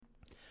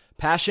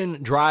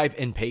Passion, drive,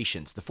 and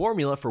patience. The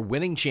formula for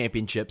winning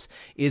championships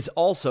is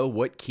also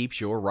what keeps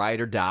your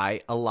ride or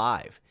die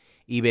alive.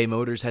 eBay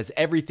Motors has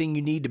everything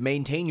you need to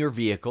maintain your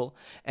vehicle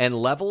and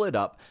level it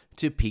up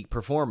to peak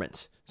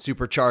performance.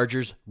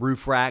 Superchargers,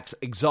 roof racks,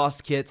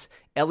 exhaust kits,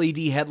 LED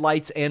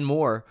headlights, and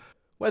more.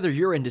 Whether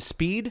you're into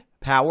speed,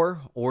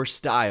 power, or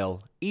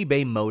style,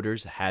 eBay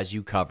Motors has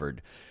you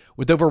covered.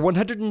 With over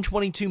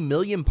 122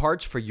 million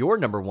parts for your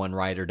number one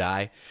ride or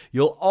die,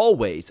 you'll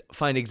always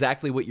find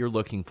exactly what you're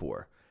looking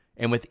for.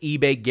 And with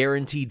eBay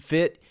Guaranteed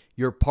Fit,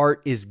 your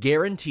part is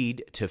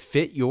guaranteed to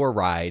fit your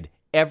ride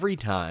every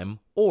time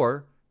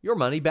or your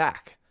money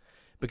back.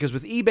 Because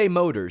with eBay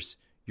Motors,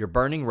 you're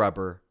burning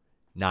rubber,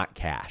 not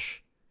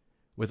cash.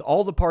 With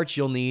all the parts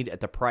you'll need at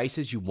the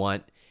prices you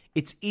want,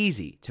 it's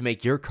easy to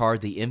make your car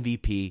the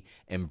MVP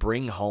and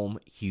bring home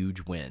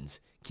huge wins.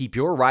 Keep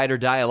your ride or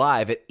die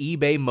alive at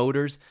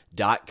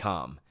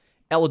ebaymotors.com.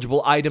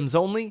 Eligible items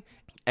only.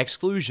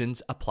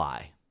 Exclusions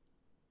apply.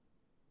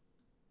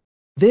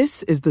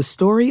 This is the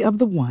story of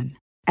the one.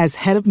 As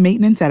head of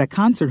maintenance at a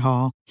concert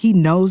hall, he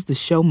knows the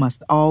show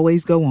must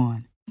always go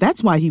on.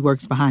 That's why he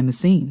works behind the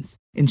scenes,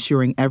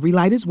 ensuring every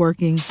light is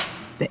working,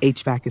 the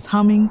HVAC is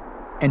humming,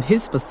 and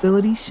his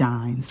facility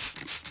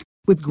shines.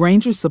 With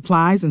Grainger's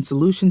supplies and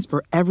solutions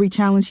for every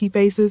challenge he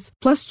faces,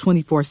 plus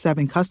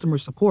 24/7 customer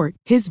support,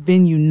 his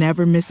venue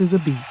never misses a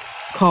beat.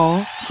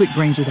 Call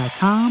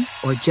quickgrainger.com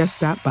or just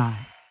stop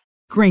by.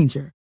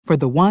 Grainger, for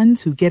the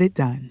ones who get it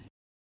done.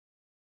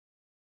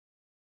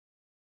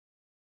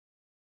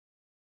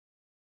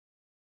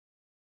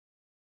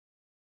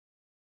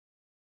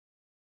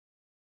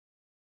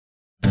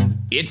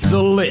 It's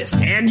The List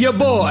and your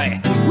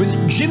boy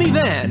with Jimmy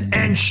Van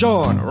and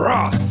Sean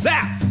Ross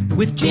Sapp.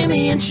 With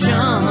Jimmy and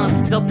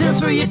Sean, sell pills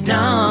for your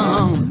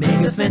dong.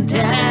 Make a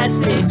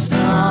fantastic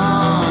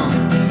song.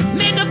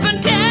 Make a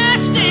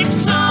fantastic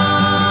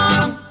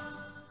song.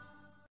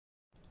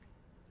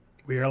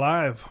 We are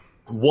live.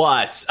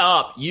 What's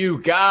up, you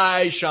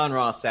guys? Sean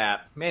Ross Sapp,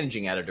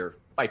 managing editor,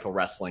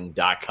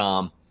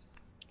 FightfulWrestling.com.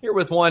 Here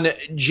with one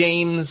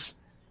James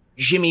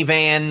Jimmy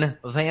Van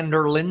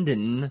der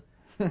Linden.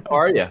 How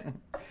are you?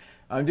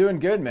 I'm doing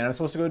good, man. I'm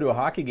supposed to go to a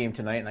hockey game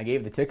tonight, and I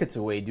gave the tickets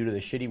away due to the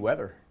shitty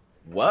weather.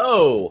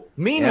 Whoa.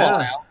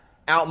 Meanwhile,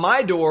 out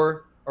my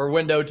door or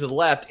window to the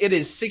left, it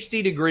is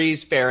 60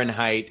 degrees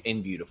Fahrenheit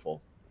and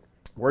beautiful.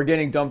 We're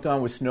getting dumped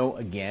on with snow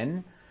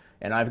again,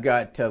 and I've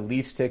got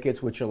Leafs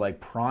tickets, which are like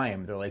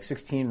prime. They're like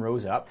 16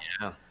 rows up.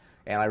 Yeah.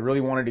 And I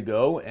really wanted to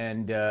go,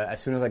 and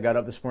as soon as I got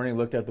up this morning,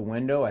 looked out the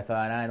window, I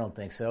thought, I don't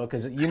think so,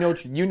 because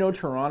you know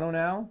Toronto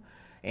now.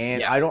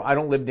 And yeah. I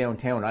don't live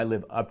downtown. I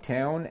live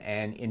uptown,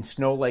 and in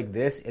snow like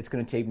this, it's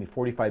going to take me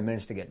 45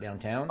 minutes to get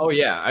downtown. Oh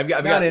yeah, I've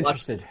got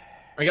interested.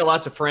 I got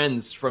lots of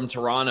friends from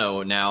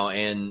Toronto now,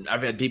 and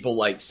I've had people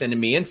like sending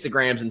me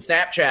Instagrams and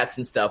Snapchats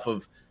and stuff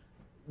of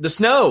the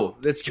snow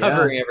that's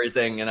covering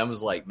everything, and I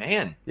was like,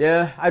 man.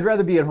 Yeah, I'd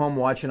rather be at home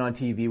watching on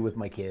TV with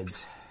my kids.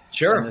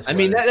 Sure. I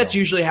mean, that's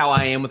usually how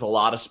I am with a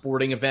lot of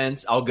sporting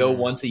events. I'll go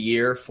once a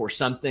year for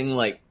something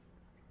like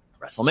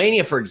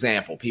WrestleMania, for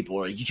example.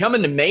 People are, you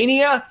coming to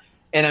Mania?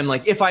 And I'm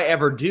like, if I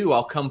ever do,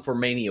 I'll come for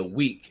Mania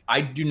week. I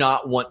do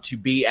not want to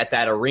be at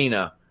that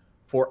arena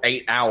for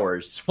 8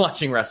 hours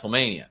watching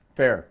WrestleMania.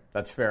 Fair.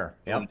 That's fair.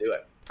 Yeah. I'm do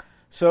it.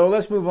 So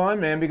let's move on,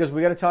 man, because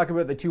we got to talk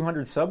about the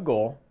 200 sub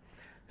goal.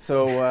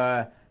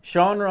 So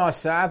Sean Ross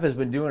Sapp has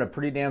been doing a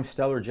pretty damn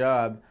stellar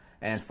job,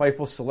 and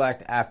Fightful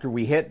Select, after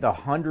we hit the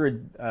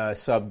 100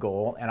 sub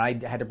goal, and I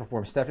had to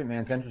perform Stephanie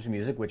McMahon's entrance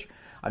music, which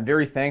I'm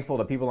very thankful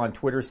that people on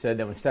Twitter said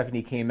that when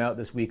Stephanie came out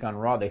this week on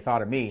Raw, they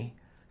thought of me.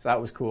 So that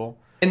was cool.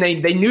 And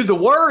they knew the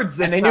words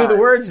this time. And they knew the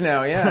words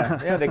now,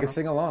 yeah. Yeah, they could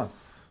sing along.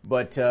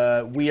 But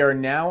we are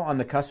now on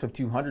the cusp of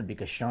 200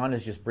 because Sean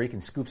is just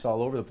breaking scoops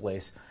all over the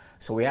place.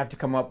 So we have to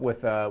come up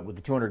with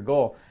the 200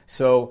 goal.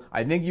 So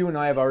I think you and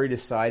I have already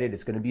decided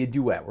it's going to be a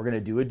duet. We're going to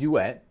do a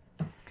duet.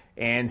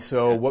 And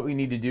so what we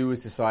need to do is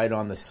decide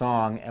on the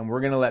song, and we're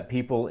going to let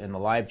people in the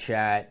live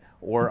chat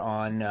or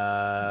on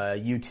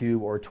YouTube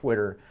or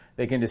Twitter,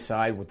 they can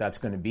decide what that's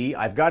going to be.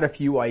 I've got a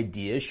few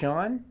ideas,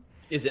 Sean.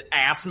 Is it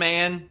Ass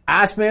Man?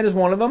 Ass Man is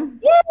one of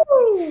them.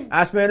 Woo!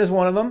 Ass Man is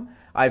one of them.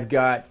 I've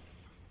got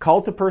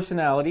Cult of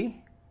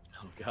Personality.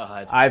 Oh,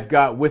 God. I've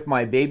got With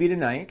My Baby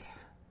Tonight.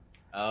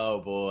 Oh,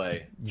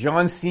 boy.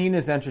 John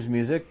Cena's entrance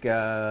music.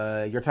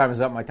 Your Time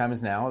Is Up, My Time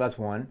Is Now. That's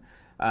one.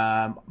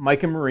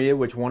 Mike and Maria,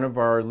 which one of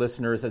our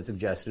listeners had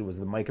suggested was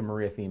the Mike and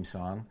Maria theme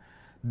song.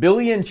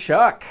 Billy and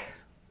Chuck.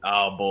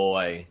 Oh,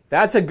 boy.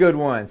 That's a good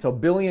one. So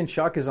Billy and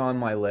Chuck is on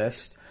my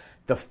list.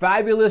 The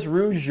Fabulous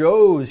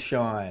Rougeaus,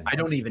 Sean. I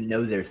don't even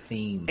know their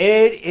theme.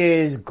 It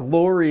is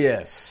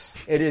glorious.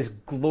 It is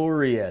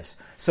glorious.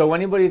 So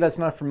anybody that's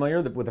not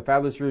familiar with the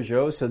Fabulous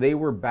Rougeaus, so they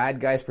were bad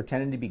guys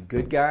pretending to be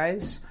good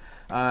guys.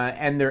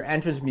 And their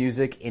entrance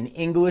music in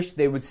English,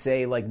 they would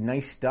say like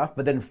nice stuff,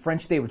 but then in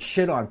French they would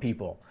shit on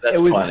people. That's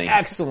it was funny.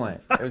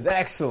 Excellent. It was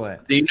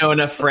excellent. Do you know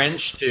enough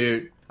French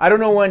to? I don't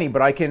know any,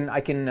 but I can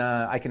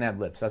add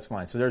lips. That's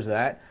fine. So there's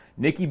that.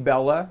 Nikki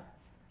Bella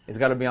has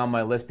got to be on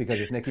my list because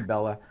it's Nikki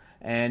Bella.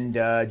 and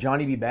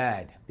Johnny B.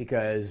 Bad,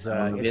 because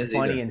it's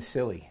funny and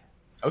silly.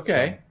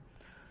 Okay.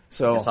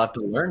 So I guess I'll have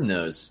to learn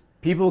those.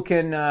 people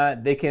can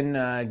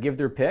give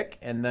their pick,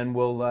 and then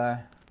we'll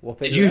figure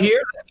Did you it out.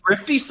 hear the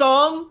Thrifty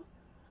song?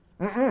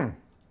 Mm-mm.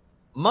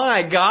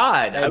 My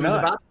God. I was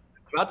not.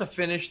 about to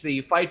finish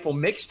the Fightful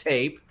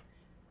mixtape,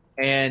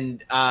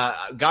 and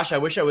gosh, I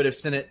wish I would have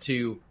sent it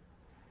to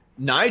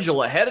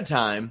Nigel ahead of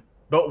time.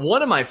 But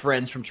one of my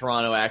friends from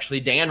Toronto,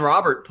 actually, Dan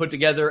Robert, put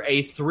together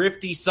a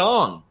Thrifty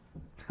song.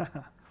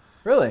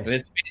 Really? And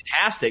it's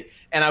fantastic.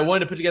 And I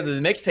wanted to put together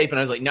the mixtape, and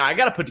I was like, no, I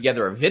got to put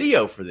together a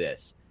video for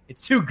this.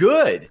 It's too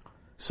good.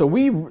 So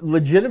we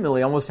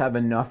legitimately almost have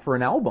enough for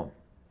an album.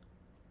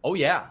 Oh,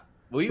 yeah.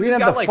 We We've can have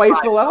got the like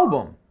Fightful 5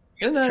 album.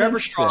 We got the Isn't that Trevor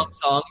interesting? Strong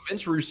song,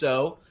 Vince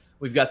Russo.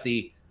 We've got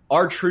the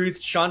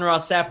R-Truth, Sean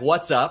Ross Sapp,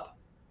 What's Up?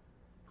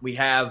 We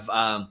have,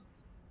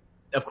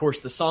 of course,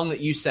 the song that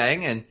you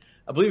sang, and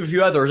I believe a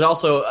few others.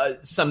 Also,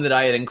 some that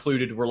I had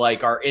included were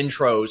like our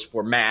intros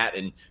for Matt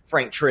and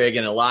Frank Trigg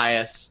and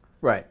Elias.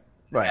 Right.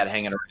 Had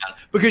hanging around.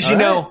 Because, All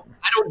right.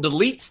 I don't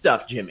delete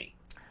stuff, Jimmy.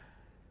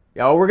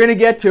 Yeah, we're going to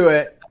get to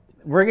it.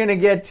 We're going to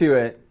get to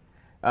it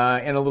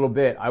in a little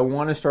bit. I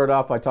want to start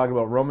off by talking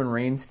about Roman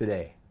Reigns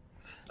today.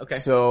 Okay.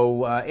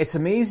 So it's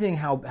amazing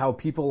how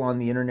people on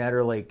the internet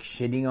are like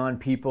shitting on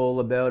people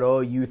about,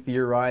 oh, you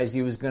theorized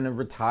he was going to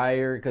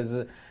retire,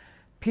 because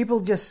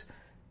people just.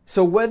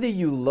 So whether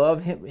you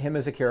love him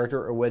as a character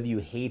or whether you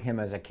hate him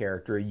as a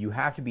character, you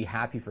have to be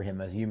happy for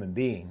him as a human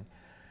being.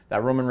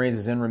 That Roman Reigns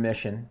is in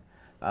remission.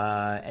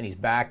 And he's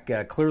back.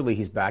 Clearly,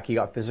 he's back. He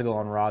got physical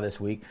on Raw this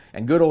week.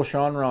 And good old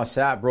Sean Ross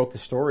Sapp broke the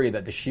story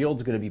that the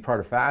Shield's going to be part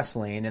of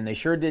Fastlane, and they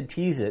sure did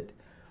tease it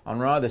on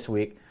Raw this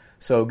week.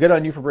 So good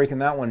on you for breaking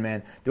that one,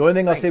 man. The only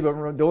thing I'll say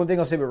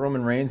about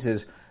Roman Reigns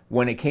is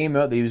when it came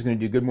out that he was going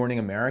to do Good Morning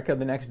America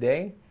the next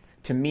day.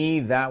 To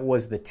me, that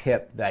was the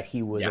tip that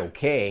he was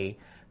okay,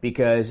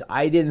 because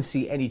I didn't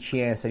see any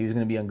chance that he was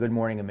going to be on Good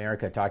Morning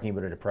America talking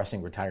about a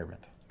depressing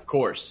retirement. Of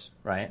course.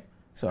 Right.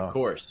 So. Of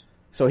course.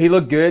 So he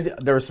looked good.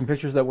 There were some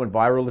pictures that went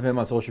viral of him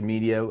on social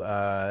media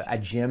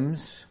at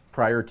gyms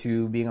prior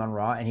to being on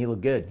Raw, and he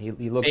looked good. He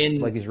looked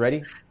like he's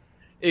ready.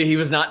 He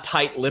was not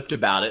tight-lipped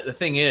about it. The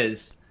thing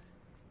is,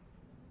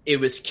 it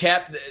was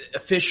kept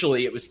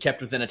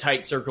within a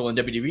tight circle in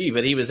WWE,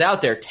 but he was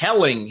out there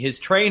telling his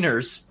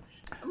trainers,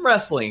 I'm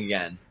wrestling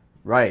again.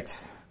 Right.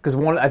 Because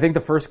I think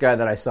the first guy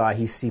that I saw,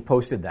 he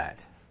posted that.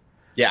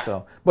 Yeah.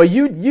 So, but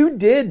you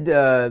did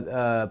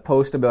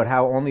post about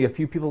how only a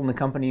few people in the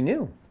company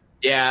knew.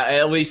 Yeah,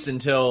 at least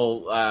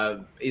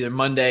until either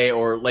Monday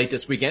or late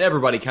this weekend.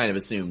 Everybody kind of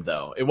assumed,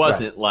 though. It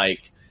wasn't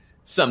like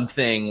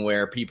something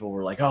where people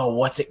were like, oh,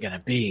 what's it going to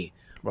be?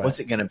 Right. What's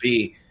it going to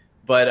be?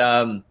 But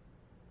I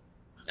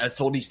was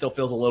told he still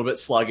feels a little bit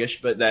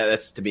sluggish, but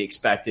that's to be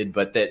expected.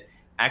 But that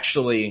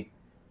actually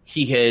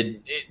he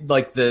had,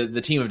 like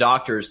the team of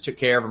doctors took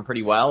care of him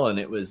pretty well, and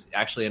it was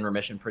actually in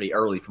remission pretty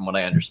early from what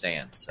I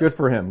understand. So. Good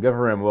for him.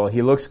 Well,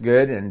 he looks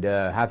good, and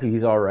happy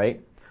he's all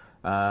right.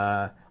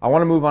 I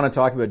want to move on and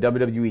talk about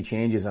WWE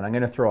changes, and I'm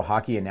going to throw a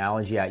hockey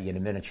analogy at you in a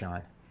minute,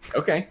 Sean.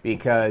 Okay.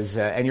 Because,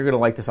 and you're going to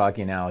like this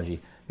hockey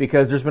analogy,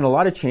 because there's been a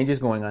lot of changes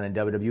going on in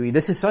WWE.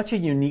 This is such a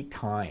unique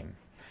time,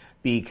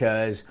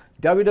 because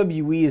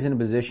WWE is in a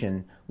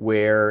position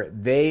where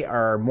they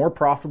are more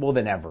profitable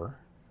than ever.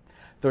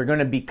 They're going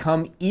to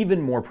become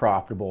even more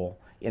profitable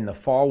in the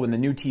fall when the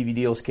new TV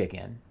deals kick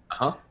in.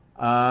 Uh-huh.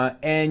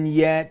 And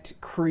yet,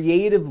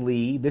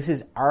 creatively, this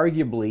has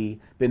arguably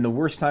been the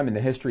worst time in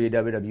the history of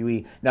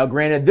WWE. Now,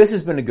 granted, this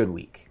has been a good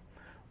week.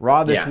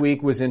 Raw this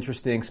week was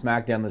interesting.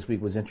 SmackDown this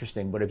week was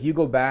interesting. But if you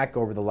go back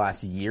over the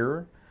last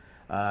year,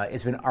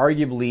 it's been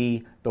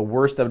arguably the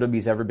worst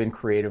WWE's ever been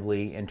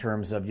creatively in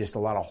terms of just a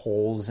lot of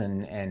holes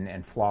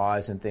and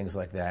flaws and things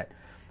like that.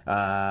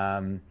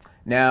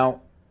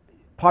 Now,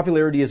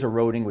 popularity is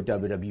eroding with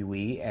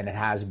WWE, and it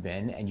has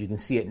been, and you can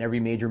see it in every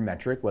major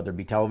metric, whether it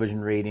be television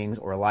ratings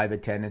or live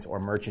attendance or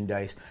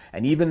merchandise.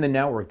 And even the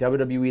network,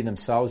 WWE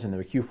themselves, in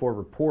their Q4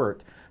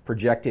 report,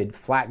 projected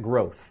flat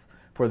growth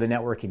for the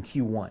network in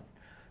Q1.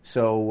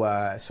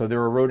 So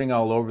they're eroding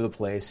all over the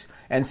place.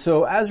 And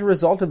so as a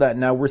result of that,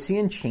 now we're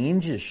seeing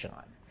changes,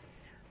 Sean,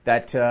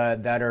 that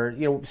are,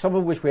 some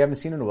of which we haven't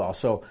seen in a while.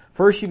 So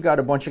first you've got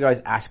a bunch of guys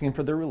asking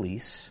for their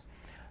release.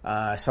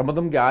 Some of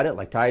them got it,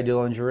 like Ty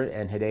Dillinger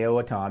and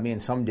Hideo Itami,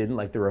 and some didn't,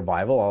 like the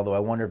Revival, although I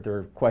wonder if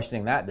they're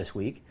questioning that this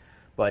week.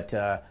 But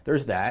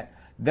there's that.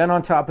 Then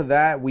on top of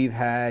that, we've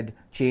had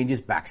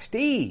changes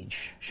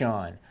backstage,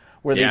 Sean,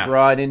 where they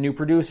brought in new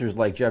producers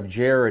like Jeff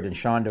Jarrett and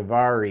Sean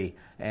Daivari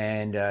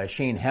and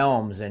Shane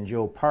Helms and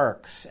Joe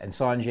Parks and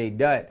Sanjay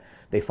Dutt.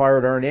 They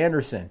fired Arn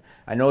Anderson.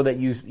 I know that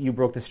you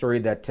broke the story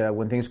that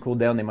when things cooled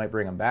down, they might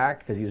bring him back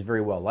because he was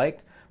very well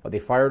liked. But they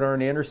fired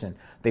Arn Anderson.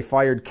 They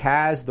fired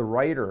Kaz, the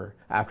writer,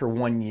 after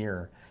 1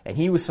 year. And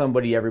he was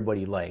somebody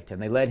everybody liked. And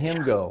they let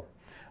him go.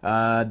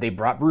 They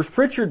brought Bruce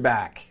Pritchard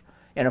back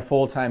in a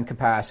full-time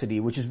capacity,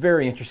 which is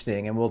very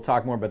interesting. And we'll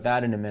talk more about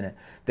that in a minute.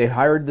 They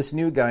hired this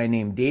new guy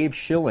named Dave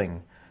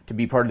Schilling to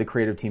be part of the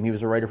creative team. He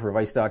was a writer for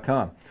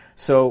Vice.com.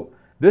 So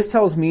This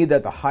tells me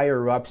that the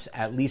higher-ups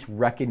at least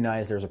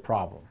recognize there's a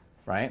problem,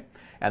 right?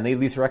 And they at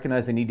least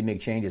recognize they need to make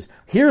changes.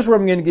 Here's where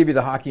I'm going to give you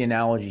the hockey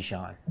analogy,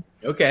 Sean.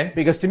 Okay.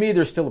 Because to me,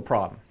 there's still a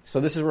problem.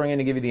 So this is where I'm going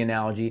to give you the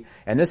analogy,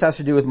 and this has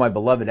to do with my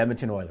beloved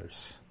Edmonton Oilers.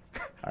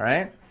 All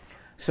right?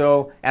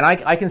 So, and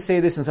I can say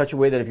this in such a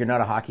way that if you're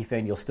not a hockey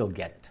fan, you'll still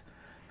get it.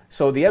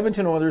 So the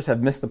Edmonton Oilers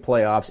have missed the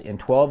playoffs in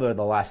 12 of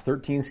the last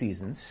 13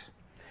 seasons,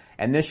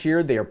 and this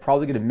year they are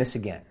probably going to miss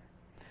again.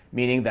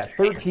 Meaning that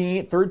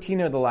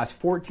 13 of the last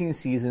 14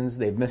 seasons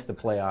they've missed the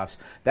playoffs.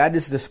 That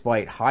is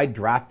despite high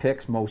draft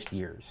picks most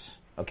years.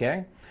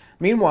 Okay?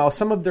 Meanwhile,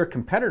 some of their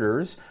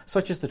competitors,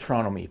 such as the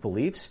Toronto Maple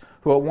Leafs,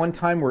 who at one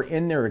time were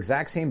in their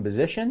exact same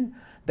position,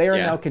 they are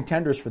now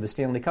contenders for the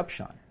Stanley Cup,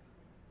 Sean.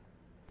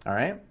 All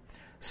right?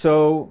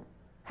 So,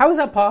 how is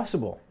that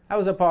possible? How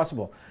is that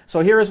possible?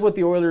 So here's what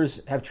the Oilers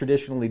have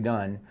traditionally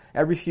done.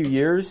 Every few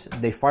years,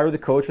 they fire the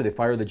coach or they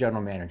fire the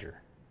general manager.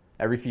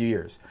 Every few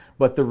years.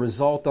 But the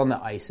result on the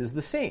ice is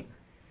the same,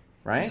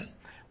 right?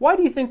 Why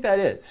do you think that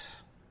is?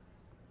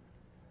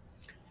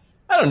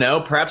 I don't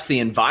know. Perhaps the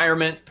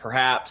environment,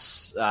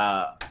 perhaps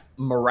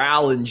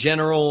morale in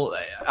general.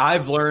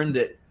 I've learned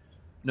that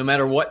no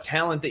matter what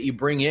talent that you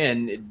bring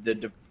in,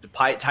 the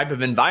type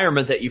of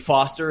environment that you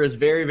foster is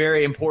very,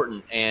 very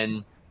important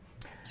and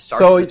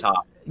starts at the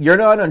top. You're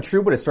not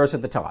untrue, but it starts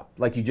at the top.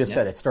 Like you just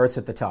said, it starts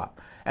at the top.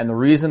 And the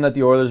reason that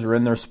the Oilers are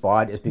in their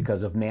spot is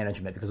because of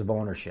management, because of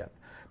ownership,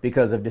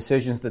 because of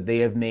decisions that they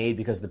have made,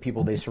 because of the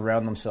people they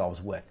surround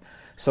themselves with.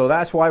 So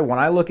that's why when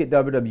I look at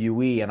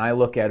WWE and I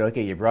look at,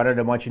 okay, you brought in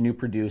a bunch of new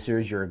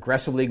producers, you're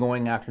aggressively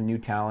going after new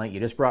talent, you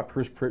just brought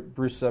Bruce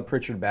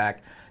Pritchard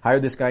back,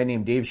 hired this guy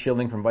named Dave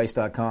Schilling from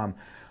Vice.com.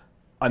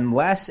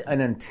 Unless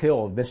and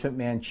until Vince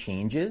McMahon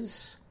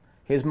changes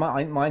his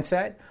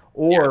mindset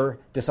or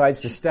decides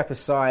to step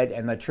aside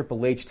and let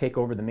Triple H take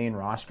over the main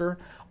roster,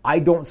 I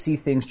don't see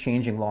things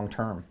changing long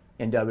term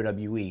in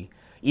WWE.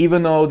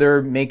 Even though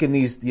they're making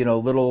these,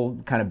 little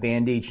kind of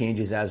Band-Aid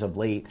changes as of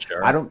late,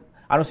 sure. I don't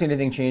see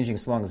anything changing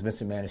so long as Vince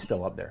McMahon is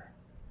still up there.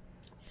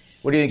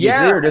 What do you think? You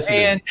agree or disagree?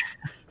 And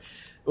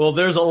well,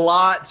 there's a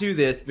lot to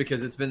this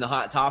because it's been the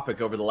hot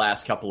topic over the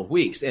last couple of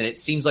weeks, and it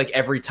seems like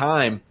every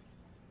time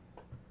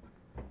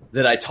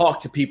that I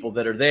talk to people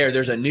that are there,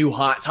 there's a new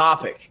hot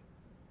topic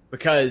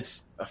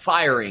because of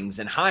firings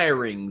and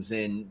hirings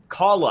and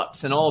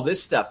call-ups and all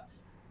this stuff.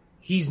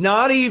 He's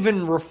not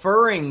even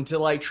referring to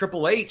like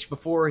Triple H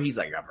before he's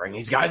like, I bring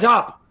these guys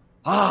up.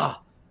 I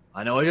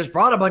know I just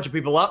brought a bunch of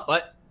people up,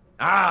 but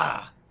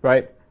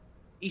right.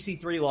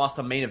 EC3 lost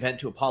a main event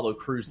to Apollo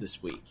Crews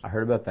this week. I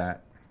heard about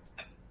that.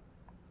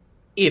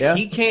 If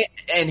he can't,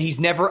 and he's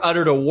never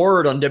uttered a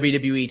word on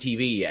WWE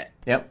TV yet.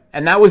 Yep.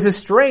 And that was his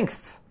strength.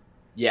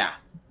 Yeah.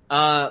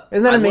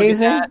 Isn't that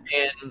amazing?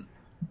 And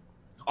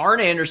Arn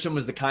Anderson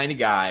was the kind of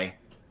guy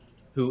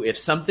who, if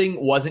something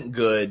wasn't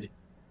good,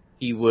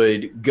 he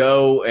would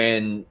go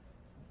and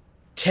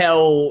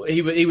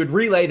he would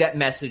relay that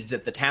message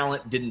that the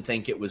talent didn't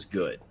think it was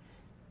good.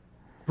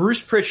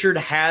 Bruce Pritchard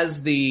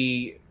has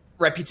the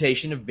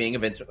reputation of being a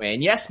Vince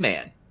McMahon yes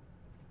man.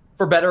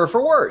 For better or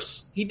for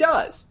worse. He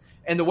does.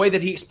 And the way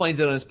that he explains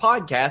it on his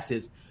podcast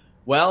is,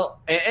 well,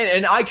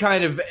 and I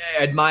kind of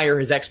admire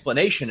his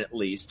explanation at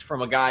least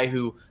from a guy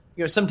who,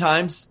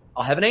 sometimes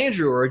I'll have an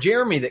Andrew or a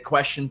Jeremy that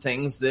question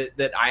things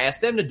that I ask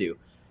them to do.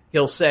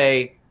 He'll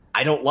say,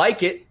 I don't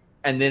like it.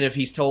 And then if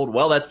he's told,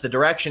 well, that's the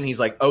direction, he's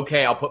like,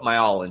 okay, I'll put my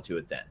all into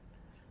it then.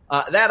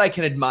 That I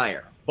can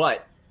admire.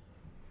 But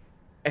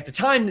at the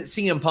time that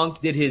CM Punk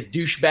did his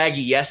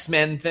douchebaggy yes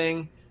men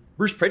thing,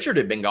 Bruce Pritchard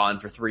had been gone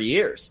for 3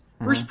 years.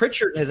 Mm-hmm. Bruce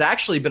Pritchard has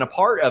actually been a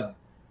part of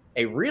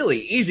a really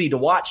easy to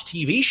watch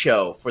TV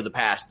show for the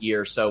past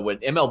year or so. When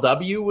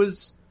MLW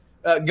was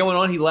going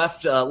on, he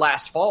left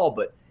last fall,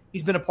 but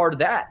he's been a part of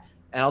that.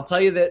 And I'll tell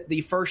you that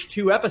the first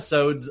 2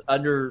 episodes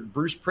under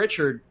Bruce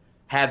Pritchard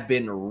have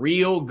been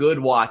real good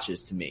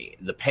watches to me.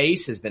 The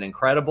pace has been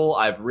incredible.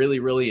 I've really,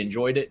 really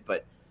enjoyed it,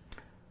 but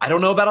I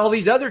don't know about all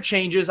these other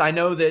changes. I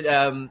know that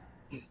I'm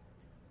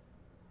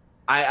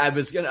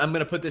going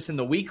to put this in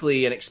the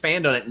weekly and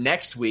expand on it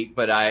next week,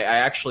 but I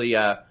actually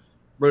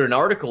wrote an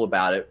article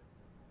about it.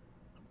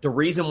 The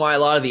reason why a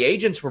lot of the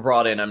agents were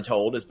brought in, I'm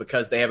told, is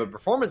because they have a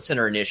performance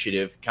center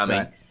initiative coming,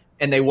 right,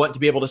 and they want to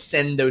be able to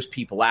send those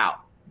people out.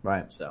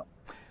 Right. So,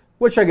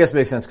 which I guess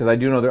makes sense because I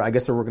do know I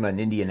guess they're working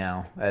on India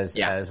now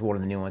as one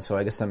of the new ones. So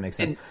I guess that makes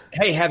sense. And,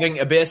 hey, having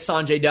Abyss,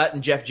 Sanjay Dutt,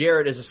 and Jeff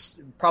Jarrett is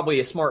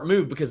probably a smart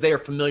move because they are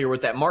familiar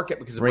with that market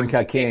because of Ring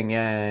Cut King.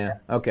 Yeah.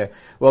 Okay.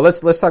 Well,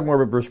 let's talk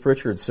more about Bruce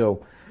Pritchard.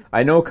 So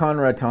I know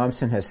Conrad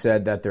Thompson has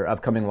said that their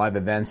upcoming live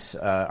events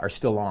are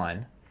still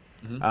on.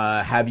 Mm-hmm.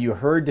 Have you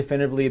heard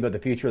definitively about the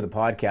future of the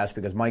podcast?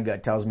 Because my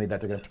gut tells me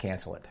that they're going to have to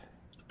cancel it.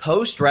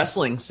 Post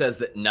Wrestling says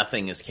that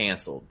nothing is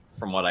canceled,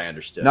 from what I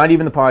understood. Not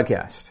even the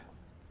podcast.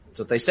 That's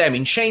what they say. I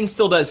mean, Shane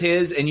still does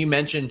his, and you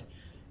mentioned,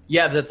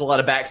 that's a lot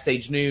of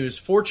backstage news.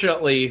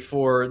 Fortunately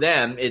for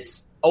them,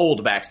 it's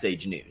old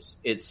backstage news.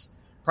 It's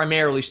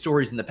primarily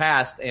stories in the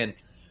past, and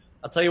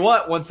I'll tell you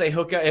what, once they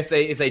hook up, if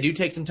they do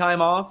take some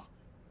time off,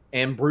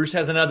 and Bruce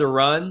has another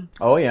run,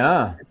 Oh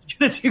yeah. it's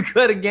going to do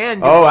good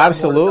again. Oh,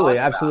 absolutely,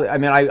 absolutely. I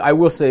mean, I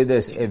will say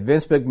this: if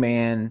Vince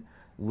McMahon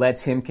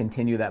lets him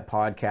continue that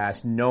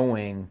podcast,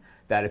 knowing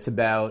that it's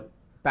about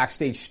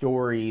backstage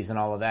stories and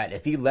all of that,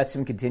 if he lets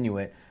him continue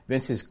it,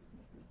 Vince has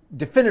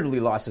definitively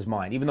lost his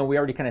mind. Even though we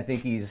already kind of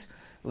think he's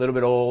a little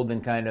bit old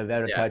and kind of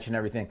out of touch and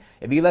everything,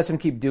 if he lets him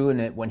keep doing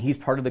it when he's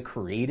part of the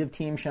creative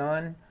team,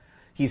 Sean,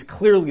 he's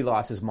clearly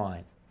lost his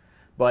mind.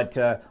 But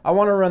I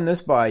want to run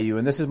this by you,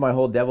 and this is my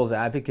whole devil's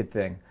advocate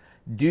thing.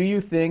 Do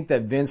you think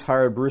that Vince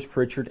hired Bruce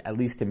Pritchard, at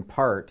least in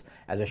part,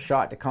 as a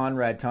shot to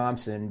Conrad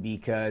Thompson?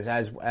 Because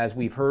as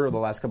we've heard over the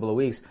last couple of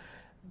weeks,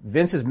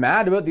 Vince is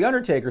mad about the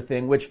Undertaker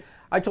thing, which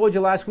I told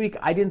you last week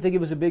I didn't think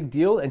it was a big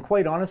deal, and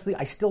quite honestly,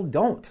 I still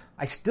don't.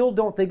 I still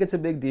don't think it's a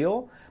big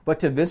deal,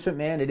 but to Vince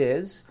McMahon it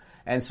is.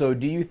 And so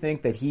do you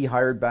think that he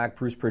hired back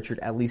Bruce Pritchard,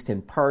 at least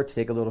in part, to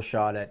take a little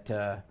shot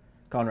at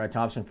Conrad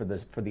Thompson for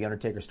the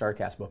Undertaker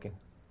StarCast booking?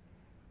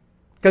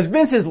 Because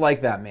Vince is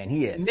like that, man.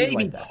 He is. Maybe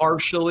like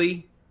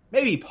partially.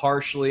 Maybe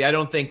partially. I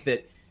don't think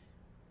that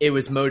it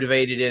was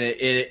motivated in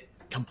it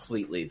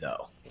completely,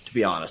 though, to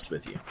be honest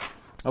with you.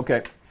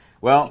 Okay.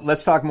 Well,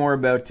 let's talk more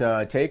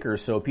about Taker.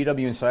 So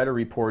PW Insider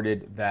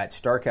reported that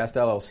StarCast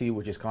LLC,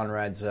 which is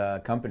Conrad's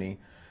company,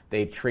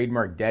 they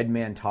trademarked Dead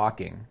Man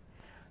Talking.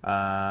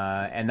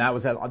 And that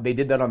was they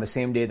did that on the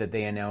same day that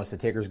they announced that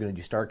Taker's going to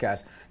do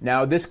StarCast.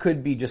 Now, this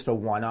could be just a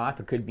one-off.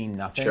 It could be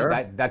nothing. Sure.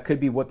 That could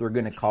be what they're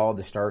going to call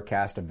the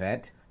StarCast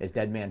event, is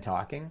Dead Man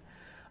Talking.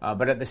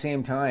 But at the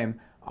same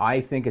time, I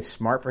think it's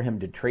smart for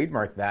him to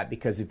trademark that,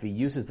 because if he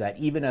uses that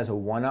even as a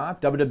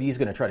one-off, WWE is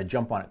going to try to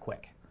jump on it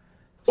quick.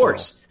 Of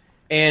course.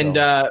 And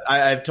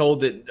I've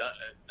told that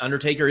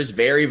Undertaker is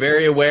very,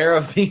 very aware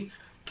of the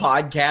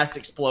podcast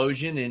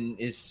explosion and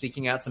is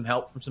seeking out some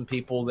help from some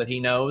people that he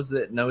knows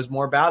that knows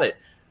more about it.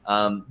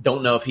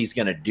 Don't know if he's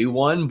going to do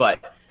one,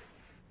 but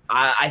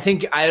I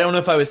don't know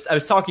if I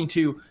was talking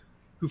to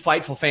who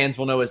Fightful fans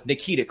will know as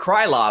Nikita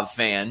Krylov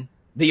fan,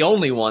 the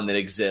only one that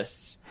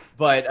exists.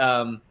 But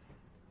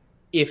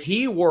if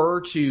he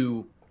were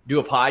to do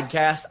a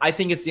podcast, I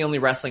think it's the only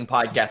wrestling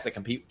podcast that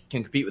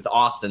can compete with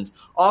Austin's.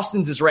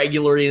 Austin's is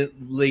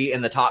regularly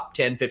in the top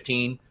 10,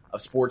 15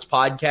 of sports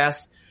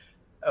podcasts.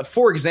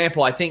 For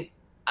example, I think,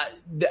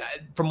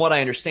 from what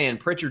I understand,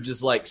 Pritchard's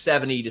is like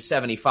 70 to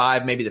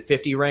 75, maybe the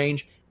 50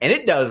 range, and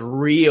it does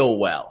real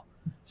well.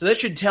 So that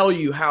should tell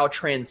you how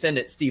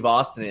transcendent Steve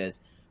Austin is.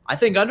 I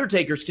think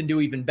Undertaker's can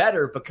do even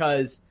better,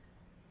 because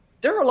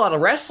there are a lot of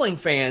wrestling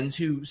fans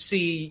who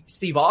see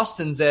Steve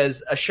Austin's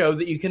as a show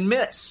that you can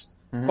miss,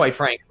 quite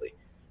frankly.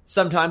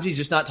 Sometimes he's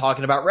just not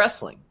talking about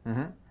wrestling.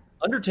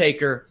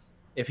 Undertaker,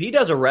 if he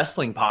does a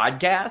wrestling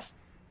podcast,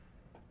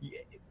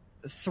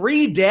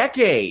 3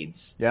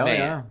 decades. Yeah, man.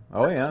 yeah.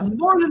 Oh, yeah.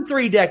 More than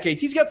 3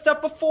 decades. He's got stuff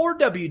before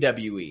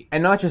WWE.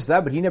 And not just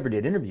that, but he never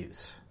did interviews.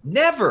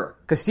 Never.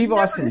 Because Steve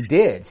Austin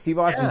did. Steve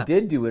Austin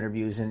did do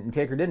interviews, and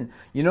Taker didn't.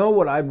 You know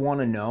what I'd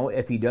want to know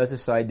if he does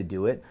decide to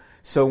do it?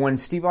 So when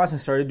Steve Austin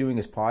started doing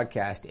his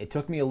podcast, it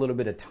took me a little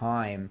bit of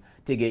time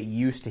to get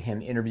used to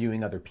him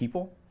interviewing other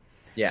people.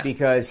 Yeah.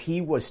 Because he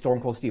was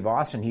Stone Cold Steve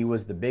Austin. He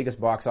was the biggest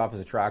box office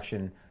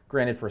attraction,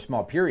 granted for a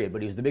small period,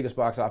 but he was the biggest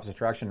box office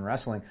attraction in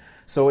wrestling.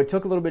 So it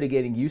took a little bit of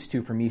getting used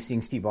to for me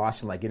seeing Steve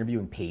Austin like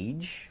interviewing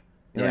Paige.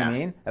 You know what I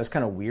mean? That was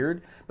kind of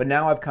weird. But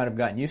now I've kind of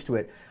gotten used to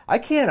it. I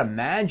can't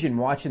imagine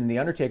watching The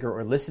Undertaker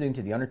or listening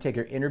to The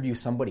Undertaker interview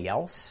somebody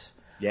else.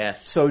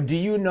 Yes. So do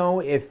you know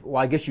if,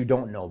 well, I guess you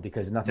don't know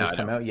because nothing's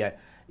come out yet.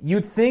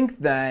 You'd think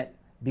that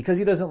because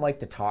he doesn't like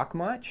to talk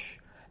much,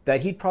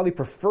 that he'd probably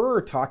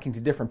prefer talking to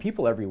different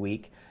people every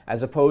week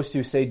as opposed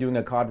to, say, doing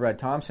a Conrad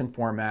Thompson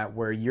format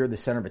where you're the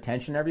center of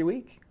attention every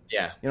week.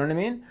 Yeah. You know what I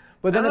mean?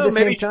 But then at the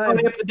maybe same time...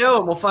 pony up the dough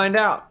and we'll find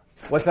out.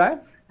 What's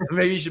that?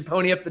 Maybe you should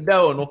pony up the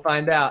dough and we'll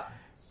find out.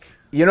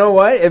 You know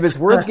what? If it's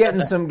worth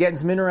getting some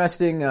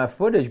interesting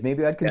footage,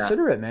 maybe I'd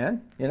consider it,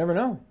 man. You never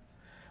know.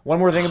 One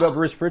more thing about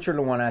Bruce Pritchard I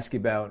want to ask you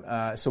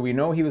about. So we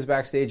know he was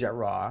backstage at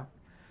Raw.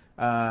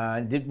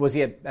 Was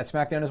he at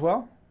SmackDown as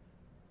well?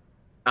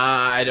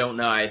 I don't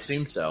know. I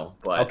assume so,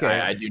 but okay.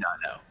 I do not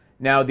know.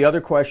 Now, the other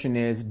question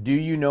is, do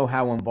you know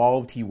how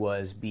involved he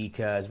was?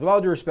 Because with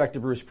all due respect to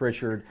Bruce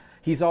Pritchard,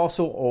 he's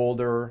also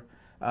older,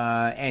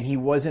 and he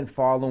wasn't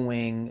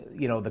following,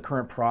 the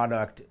current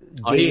product.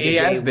 He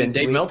has been.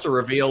 Dave Meltzer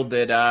revealed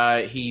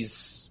that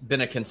he's been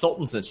a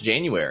consultant since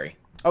January.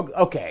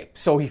 Okay,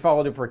 so he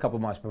followed it for a couple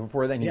months, but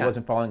before then he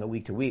wasn't following it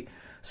week to week.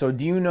 So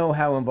do you know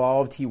how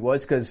involved he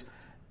was? Because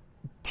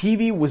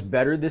TV was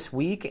better this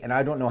week, and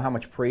I don't know how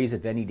much praise,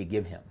 if any, to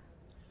give him.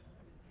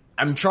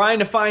 I'm trying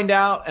to find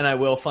out, and I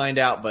will find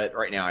out, but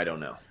right now I don't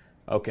know.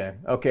 Okay.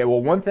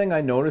 Well, one thing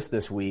I noticed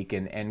this week,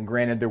 and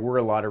granted there were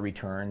a lot of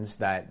returns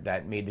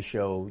that made the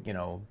show,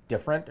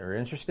 different or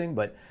interesting,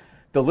 but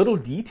the little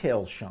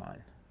details, Sean,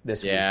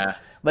 this week.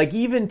 Like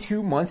even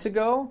 2 months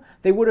ago,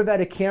 they would have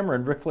had a camera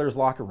in Ric Flair's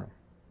locker room.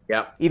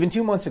 Yeah. Even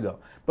 2 months ago.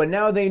 But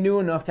now they knew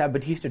enough to have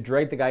Batista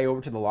drag the guy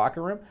over to the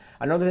locker room.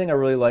 Another thing I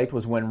really liked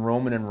was when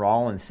Roman and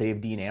Rollins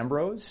saved Dean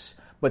Ambrose,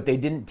 but they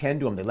didn't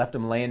tend to him. They left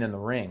him laying in the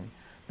ring.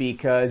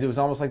 because it was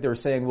almost like they were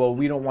saying, well,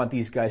 we don't want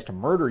these guys to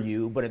murder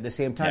you, but at the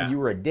same time, you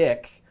were a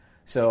dick.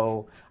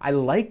 So I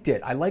liked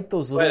it. I liked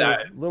those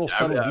little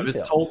subtle details. I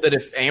was told that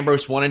if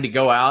Ambrose wanted to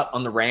go out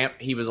on the ramp,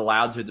 he was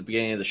allowed to at the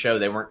beginning of the show.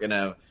 They weren't going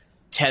to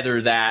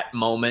tether that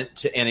moment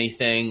to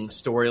anything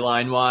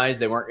storyline-wise.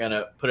 They weren't going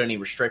to put any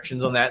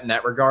restrictions on that in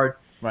that regard.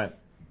 Right.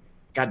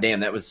 God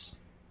damn, it was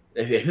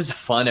a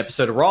fun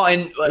episode of Raw.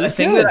 And a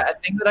thing that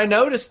I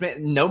noticed,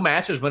 man, no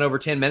matches went over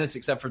 10 minutes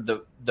except for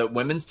the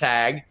women's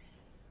tag.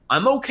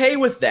 I'm okay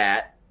with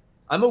that.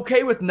 I'm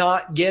okay with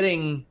not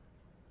getting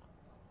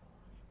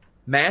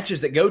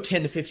matches that go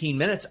 10 to 15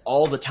 minutes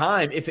all the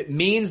time if it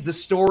means the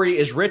story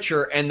is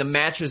richer and the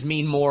matches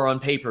mean more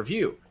on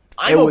pay-per-view.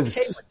 I'm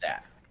okay with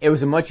that. It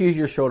was a much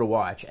easier show to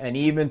watch, and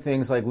even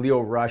things like Lio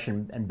Rush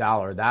and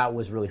Balor, that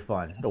was really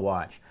fun to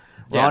watch.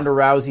 Yeah. Ronda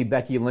Rousey,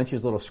 Becky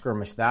Lynch's little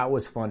skirmish, that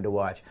was fun to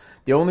watch.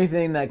 The only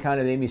thing that kind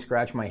of made me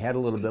scratch my head a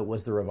little bit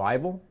was the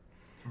revival.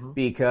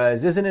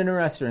 Because isn't it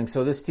interesting?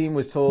 So this team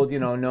was told,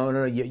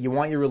 no, you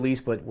want your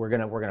release, but we're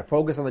gonna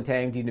focus on the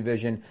tag team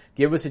division.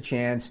 Give us a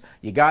chance.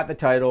 You got the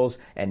titles,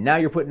 and now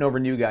you're putting over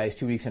new guys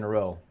 2 weeks in a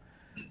row.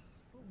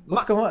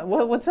 What's going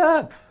on? What's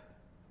up?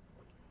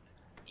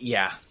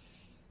 Yeah,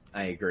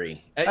 I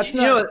agree. A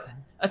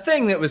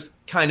thing that was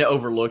kind of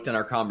overlooked in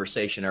our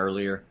conversation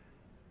earlier.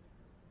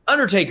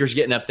 Undertaker's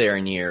getting up there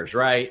in years,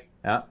 right?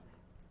 Yeah.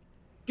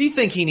 Do you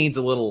think he needs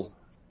a little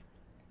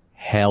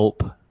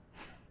help?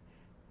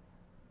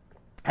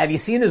 Have you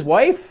seen his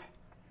wife?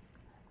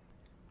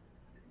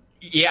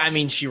 Yeah, I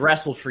mean, she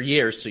wrestled for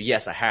years, so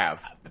yes, I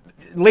have.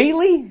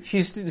 Lately?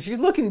 She's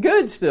looking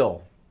good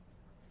still.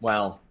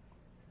 Well,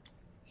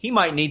 he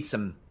might need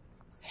some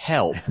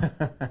help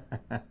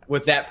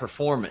with that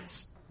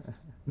performance.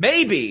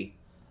 Maybe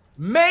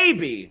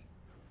the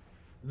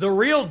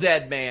real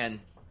dead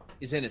man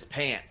is in his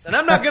pants. And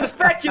I'm not going to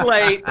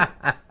speculate,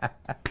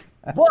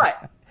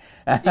 but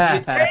if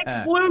you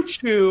take Blue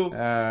Chew,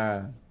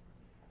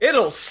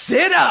 it'll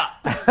sit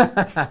up.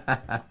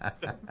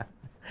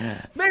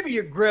 Maybe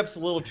your grip's a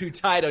little too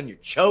tight on your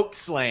choke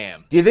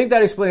slam. Do you think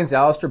that explains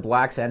Aleister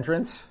Black's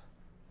entrance?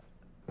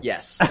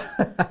 Yes.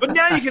 But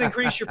now you can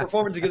increase your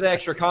performance and get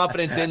extra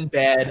confidence in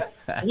bed.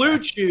 Blue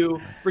Chew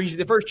brings you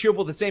the first chewable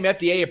with the same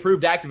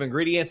FDA-approved active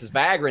ingredients as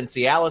Viagra and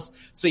Cialis,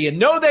 so you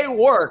know they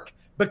work.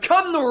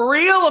 Become the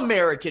real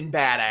American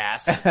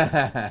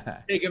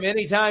badass. Take them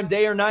anytime,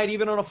 day or night,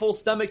 even on a full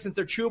stomach. Since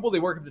they're chewable, they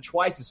work up to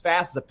twice as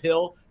fast as a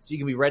pill, so you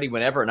can be ready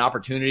whenever an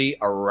opportunity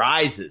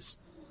arises.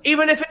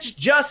 Even if it's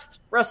just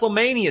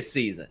WrestleMania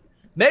season.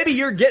 Maybe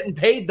you're getting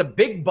paid the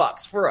big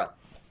bucks for a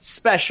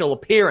special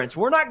appearance.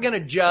 We're not going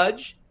to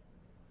judge.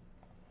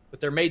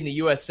 But they're made in the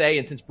USA,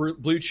 and since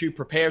Blue Chew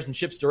prepares and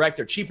ships direct,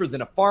 they're cheaper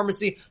than a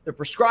pharmacy. They're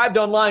prescribed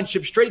online,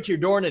 shipped straight to your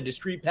door in a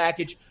discreet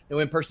package. No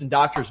in-person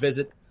doctor's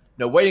visit.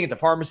 No waiting at the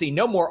pharmacy.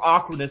 No more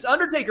awkwardness.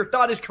 Undertaker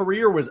thought his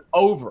career was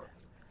over.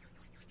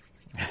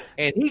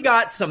 And he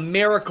got some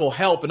miracle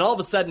help, and all of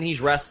a sudden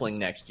he's wrestling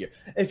next year.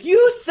 If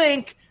you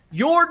think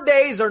your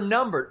days are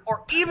numbered,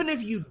 or even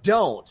if you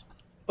don't,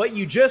 but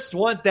you just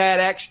want that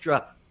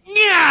extra,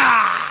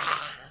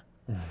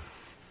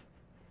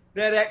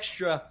 that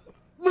extra,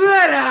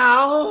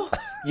 so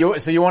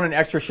you want an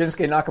extra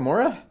Shinsuke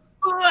Nakamura?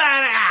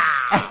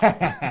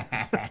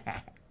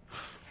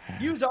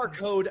 Use our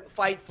code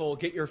FIGHTFUL.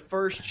 Get your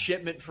first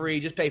shipment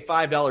free. Just pay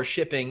 $5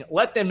 shipping.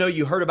 Let them know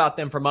you heard about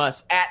them from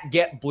us at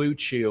Get Blue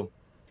Chew.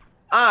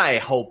 I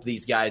hope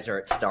these guys are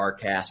at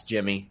StarCast,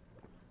 Jimmy.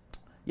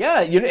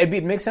 Yeah,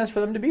 it makes sense for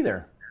them to be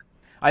there.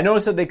 I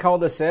noticed that they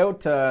called us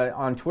out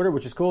on Twitter,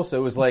 which is cool. So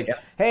it was like,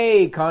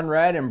 hey,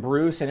 Conrad and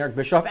Bruce and Eric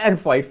Bischoff and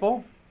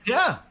Fightful.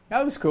 Yeah.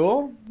 That was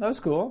cool.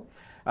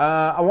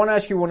 I want to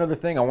ask you one other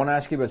thing. I want to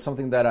ask you about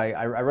something that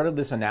I read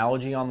this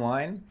analogy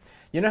online.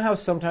 You know how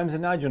sometimes,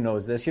 and Nigel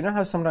knows this, you know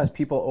how sometimes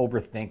people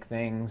overthink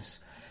things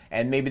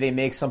and maybe they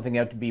make something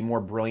out to be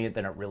more brilliant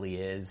than it really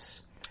is?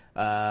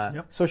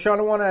 So, Sean,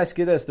 I want to ask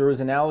you this. There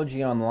was an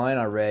analogy online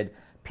I read.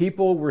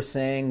 People were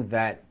saying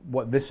that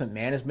what Vince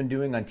McMahon has been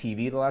doing on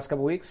TV the last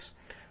couple of weeks,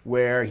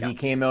 where he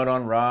came out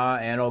on Raw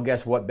and,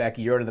 guess what,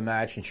 Becky, you're out of the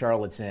match and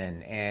Charlotte's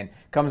in. And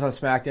comes on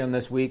SmackDown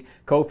this week,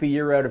 Kofi,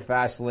 you're out of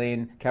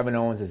Fastlane, Kevin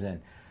Owens is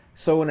in.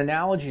 So an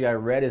analogy I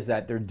read is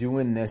that they're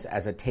doing this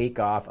as a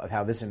takeoff of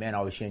how Vince McMahon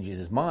always changes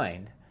his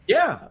mind.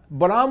 Yeah.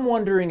 But I'm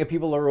wondering if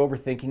people are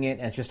overthinking it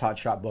and it's just hot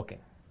shot booking.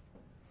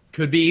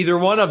 Could be either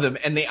one of them.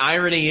 And the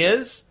irony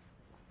is,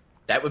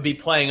 that would be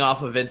playing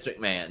off of Vince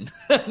McMahon,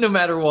 no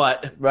matter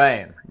what.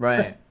 Right,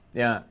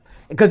 yeah.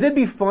 Because it'd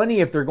be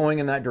funny if they're going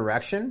in that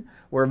direction,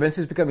 where Vince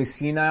is becoming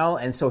senile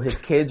and so his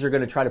kids are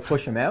going to try to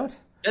push him out.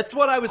 That's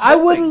what I was hoping.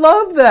 I would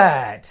love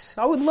that.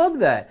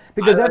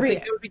 Because I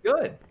think it would be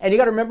good. And you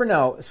got to remember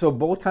now, so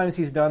both times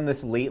he's done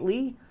this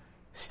lately,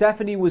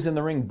 Stephanie was in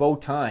the ring both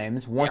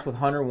times, once with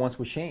Hunter, once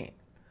with Shane.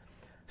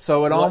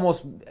 So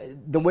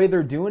the way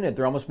they're doing it,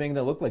 they're almost making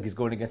it look like he's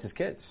going against his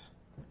kids.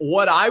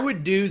 What I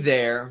would do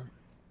there,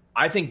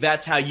 I think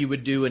that's how you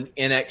would do an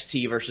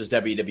NXT versus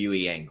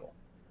WWE angle.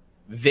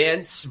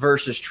 Vince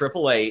versus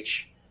Triple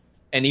H,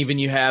 and even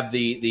you have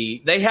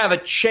they have a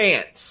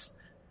chance.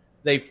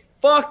 They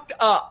fucked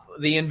up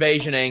the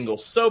invasion angle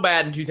so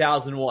bad in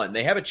 2001.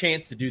 They have a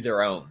chance to do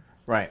their own.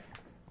 Right.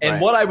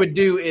 And what I would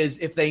do is,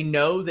 if they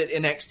know that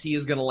NXT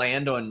is going to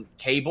land on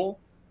cable,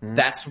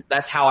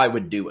 that's how I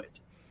would do it.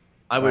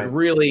 I would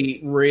really,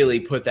 really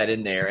put that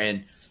in there.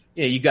 And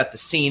you've got the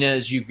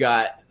Cenas, you've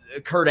got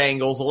Kurt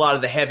Angles, a lot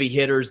of the heavy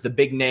hitters, the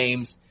big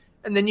names,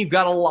 and then you've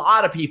got a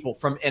lot of people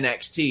from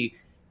NXT,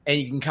 and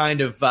you can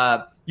kind of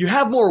you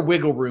have more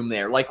wiggle room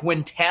there. Like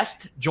when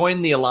Test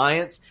joined the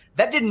Alliance,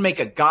 that didn't make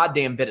a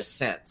goddamn bit of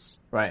sense.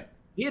 Right.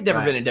 He had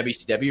never been in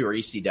WCW or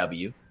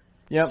ECW.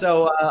 Yep.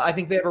 So I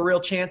think they have a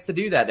real chance to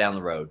do that down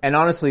the road. And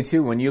honestly,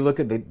 too, when you look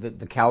at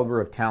the caliber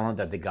of talent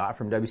that they got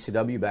from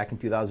WCW back in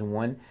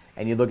 2001,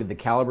 and you look at the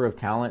caliber of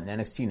talent in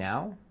NXT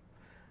now,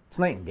 it's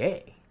night and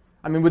day.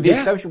 I mean, with the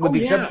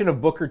exception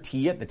of Booker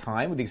T at the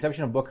time, they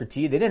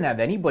didn't have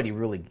anybody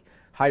really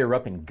higher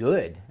up and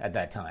good at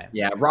that time.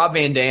 Yeah, Rob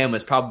Van Dam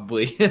was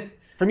probably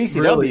from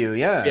ECW.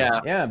 Really,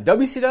 yeah.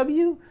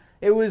 WCW,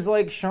 it was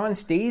like Sean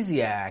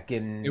Stasiak,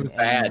 and it was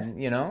bad,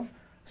 and,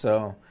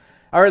 So,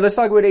 all right, let's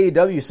talk about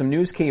AEW. Some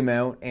news came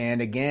out,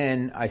 and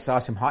again, I saw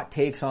some hot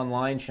takes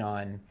online,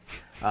 Sean,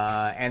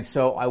 and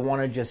so I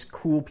want to just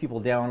cool people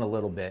down a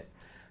little bit.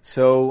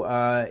 So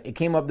it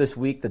came up this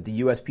week that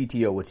the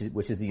USPTO,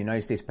 which is the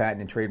United States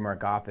Patent and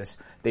Trademark Office,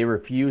 they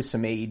refused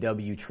some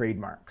AEW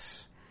trademarks,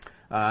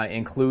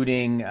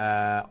 including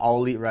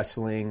All Elite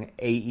Wrestling,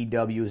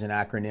 AEW is an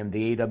acronym,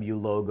 the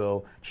AEW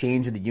logo,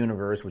 Change of the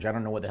Universe, which I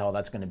don't know what the hell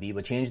that's going to be,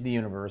 but Change of the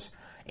Universe,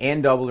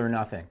 and Double or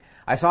Nothing.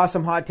 I saw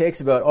some hot takes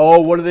about,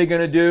 what are they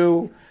going to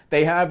do?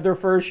 They have their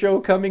first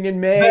show coming in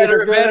May.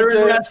 Veteran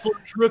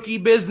wrestlers, rookie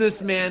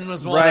businessman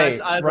was one.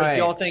 Right.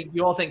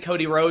 You all think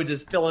Cody Rhodes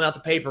is filling out the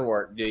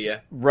paperwork, do you?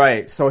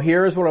 Right. So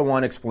here's what I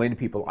want to explain to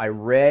people. I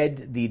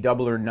read the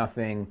Double or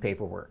Nothing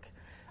paperwork.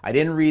 I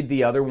didn't read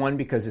the other one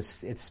because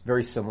it's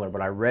very similar,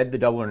 but I read the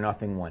Double or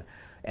Nothing one.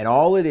 And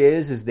all it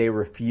is they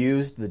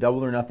refused the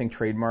Double or Nothing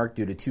trademark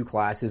due to two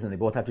classes, and they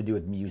both have to do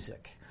with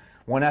music.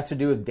 One has to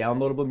do with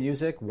downloadable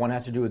music, one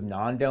has to do with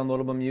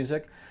non-downloadable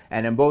music,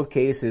 and in both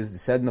cases, it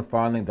said in the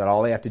filing that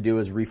all they have to do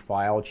is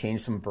refile,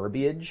 change some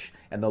verbiage,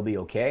 and they'll be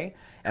okay.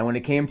 And when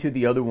it came to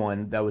the other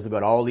one that was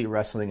about All Elite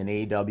Wrestling and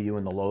AEW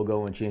and the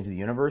logo and Change of the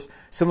Universe,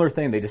 similar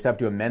thing, they just have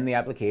to amend the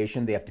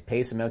application, they have to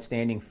pay some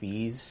outstanding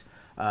fees,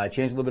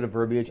 change a little bit of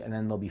verbiage, and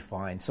then they'll be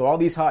fine. So all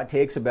these hot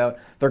takes about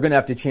they're going to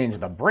have to change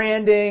the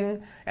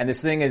branding, and this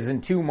thing is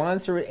in 2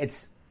 months, or it's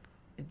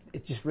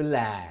just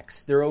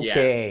relax. They're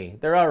okay. Yeah.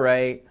 They're all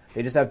right.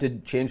 They just have to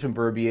change some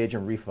verbiage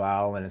and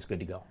refile, and it's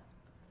good to go.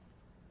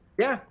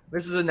 Yeah,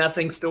 this is a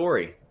nothing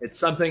story. It's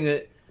something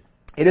that...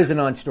 It is a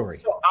non-story.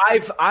 So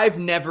I've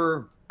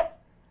never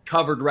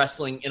covered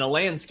wrestling in a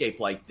landscape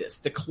like this.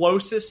 The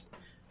closest...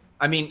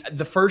 I mean,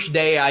 the first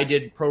day I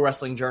did pro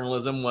wrestling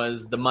journalism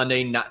was the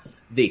Monday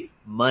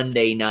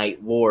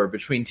Night War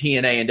between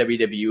TNA and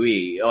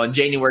WWE on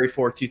January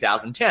 4th,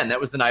 2010.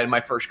 That was the night of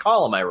my first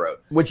column I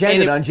wrote. Which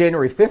ended on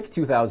January 5th,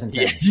 2010.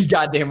 Yeah, you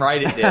goddamn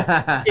right it did.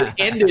 It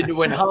ended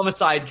when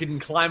Homicide couldn't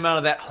climb out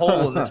of that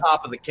hole in the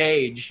top of the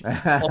cage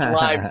on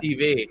live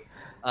TV.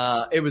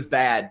 It was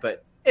bad,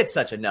 but it's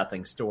such a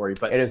nothing story.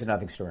 But it is a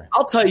nothing story.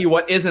 I'll tell you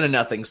what isn't a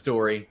nothing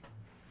story.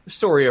 The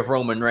story of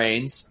Roman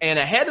Reigns. And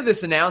ahead of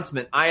this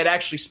announcement, I had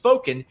actually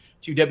spoken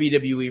to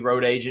WWE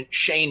road agent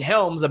Shane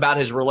Helms about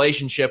his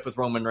relationship with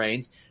Roman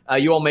Reigns.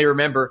 You all may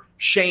remember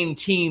Shane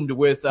teamed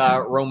with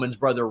Roman's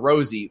brother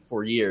Rosie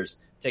for years.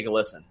 Take a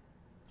listen.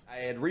 I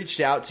had reached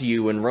out to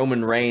you when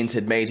Roman Reigns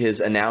had made his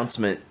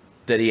announcement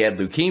that he had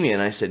leukemia,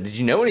 and I said, did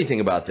you know anything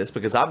about this?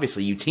 Because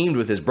obviously you teamed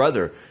with his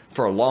brother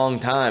for a long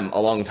time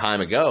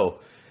ago.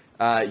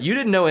 You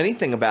didn't know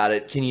anything about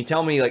it. Can you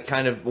tell me, like,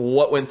 kind of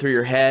what went through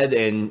your head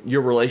and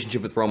your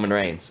relationship with Roman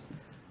Reigns?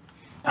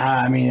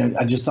 I mean,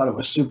 I just thought it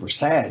was super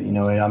sad.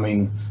 I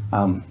mean,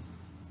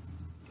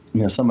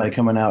 somebody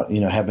coming out,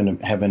 having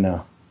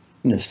to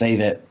say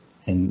that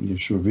and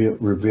just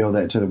reveal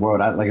that to the world.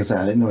 Like I said,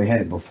 I didn't know he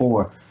had it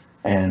before,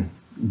 and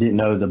didn't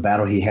know the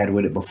battle he had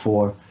with it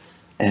before.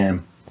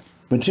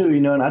 But too,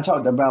 and I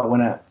talked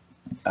about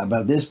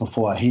about this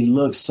before. He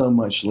looks so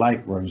much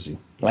like Rosie,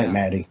 like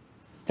Maddie,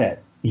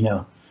 that.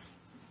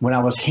 When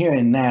I was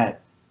hearing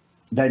that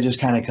just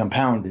kind of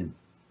compounded,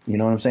 you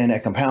know what I'm saying?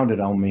 That compounded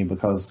on me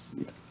because,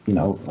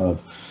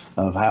 of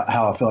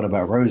how I felt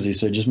about Rosie.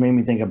 So it just made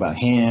me think about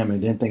him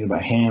and then think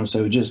about him.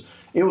 So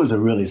it was a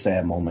really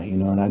sad moment,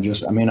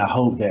 and I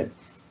hope that,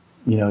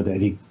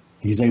 that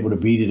he's able to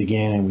beat it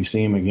again and we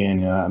see him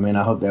again.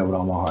 I hope that with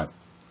all my heart.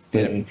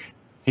 Yeah.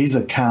 He's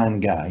a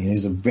kind guy.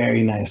 He's a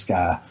very nice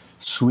guy,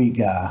 sweet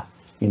guy,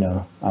 and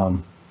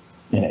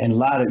a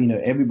lot of,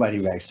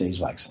 everybody backstage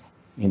likes him.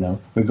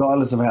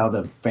 Regardless of how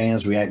the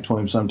fans react to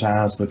him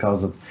sometimes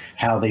because of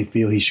how they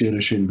feel he should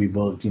or shouldn't be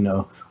booked,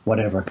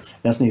 whatever.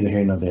 That's neither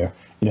here nor there.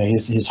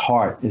 His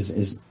heart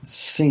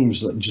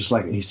seems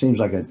like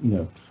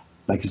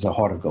it's a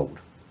heart of gold.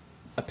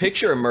 A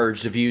picture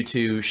emerged of you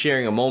two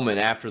sharing a moment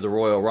after the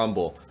Royal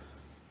Rumble.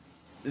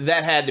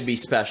 That had to be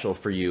special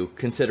for you,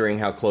 considering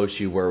how close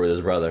you were with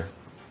his brother.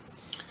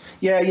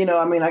 Yeah,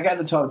 I got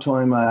to talk to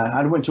him.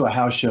 I went to a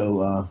house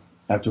show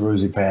after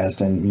Rosie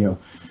passed, and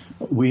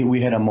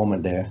we had a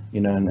moment there,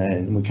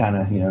 and we kind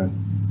of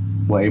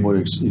were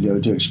able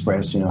to to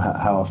express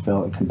how I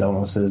felt, and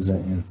condolences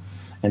and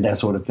that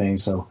sort of thing.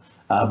 So,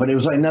 but it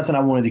was like nothing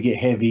I wanted to get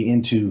heavy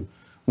into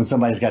when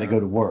somebody's got to go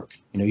to work.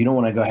 You don't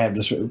want to go have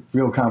this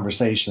real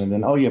conversation and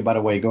then, oh yeah, by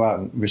the way, go out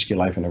and risk your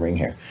life in the ring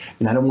here.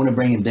 And I don't want to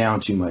bring him down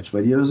too much,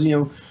 but it was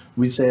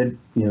we said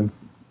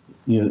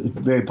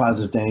very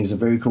positive things and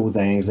very cool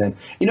things. And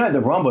at the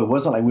Rumble, it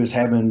wasn't like we was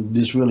having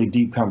this really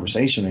deep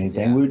conversation or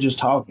anything. Yeah. We were just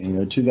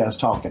talking, two guys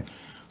talking.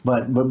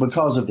 But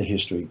because of the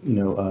history,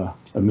 of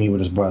me with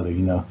his brother,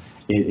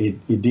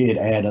 it did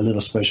add a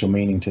little special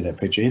meaning to that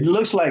picture. It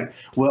looks like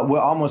we're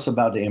almost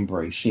about to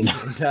embrace, It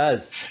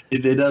does.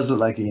 It does look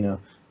like it,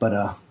 but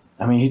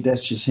I mean,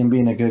 that's just him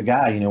being a good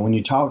guy. When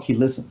you talk, he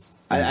listens.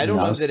 I don't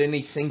know that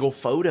any single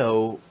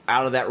photo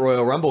out of that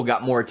Royal Rumble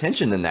got more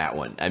attention than that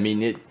one. I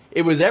mean,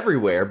 it was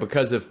everywhere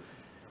because of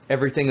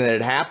everything that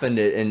had happened,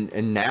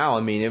 and now,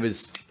 I mean, it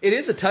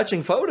is a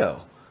touching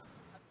photo.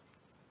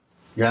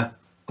 Yeah.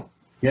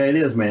 Yeah, it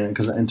is, man.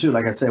 And too,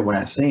 like I said, when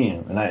I see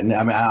him, and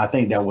I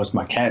think that was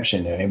my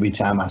caption there. Every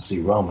time I see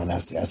Roman, I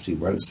see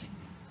Rosie,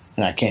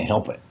 and I can't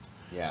help it.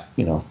 Yeah.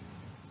 And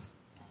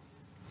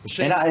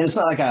it's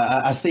not like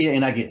I see it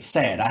and I get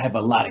sad. I have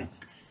a lot of,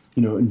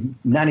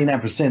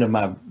 99% of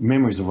my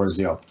memories of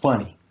Rosie are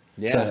funny.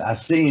 Yeah. So I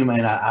see him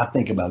and I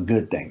think about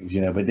good things,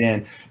 But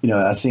then,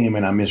 I see him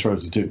and I miss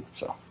Rosie too.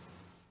 So.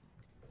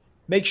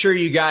 Make sure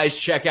you guys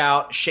check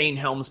out Shane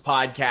Helms'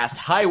 podcast,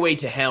 Highway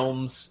to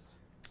Helms.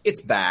 It's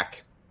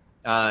back.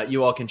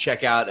 You all can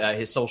check out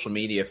his social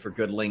media for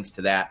good links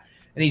to that.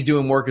 And he's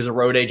doing work as a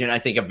road agent. I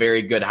think a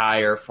very good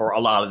hire for a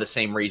lot of the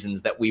same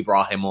reasons that we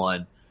brought him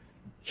on.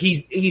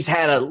 He's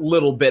had a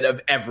little bit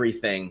of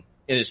everything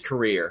in his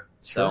career.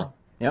 So,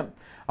 Yep.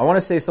 I want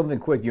to say something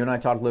quick. You and I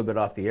talked a little bit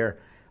off the air.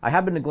 I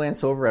happened to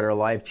glance over at our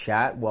live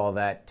chat while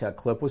that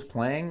clip was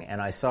playing,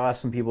 and I saw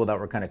some people that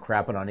were kind of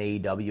crapping on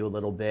AEW a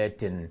little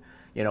bit, and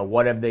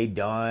what have they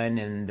done,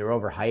 and they're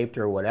overhyped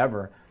or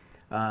whatever.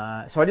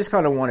 So I just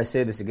kind of want to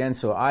say this again.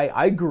 So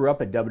I grew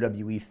up a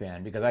WWE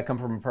fan because I come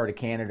from a part of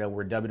Canada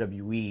where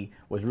WWE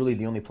was really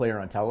the only player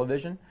on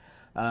television.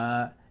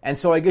 And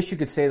so I guess you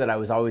could say that I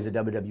was always a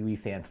WWE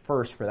fan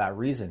first for that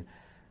reason.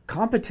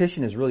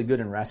 Competition is really good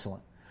in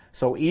wrestling.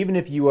 So even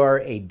if you are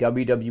a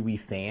WWE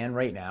fan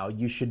right now,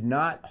 you should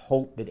not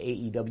hope that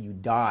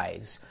AEW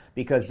dies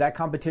because that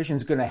competition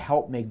is going to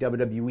help make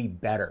WWE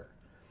better.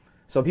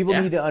 So people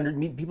need to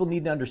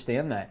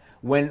understand that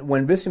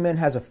when Vince McMahon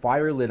has a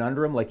fire lit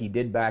under him like he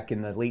did back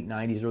in the late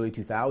 90s, early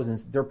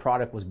 2000s, their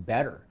product was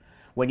better.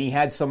 When he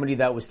had somebody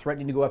that was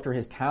threatening to go after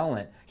his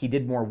talent, he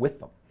did more with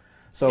them.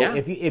 So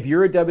if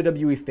you're a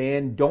WWE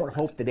fan, don't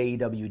hope that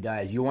AEW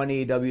dies. You want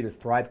AEW to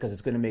thrive because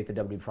it's going to make the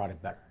WWE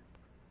product better.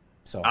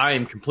 So I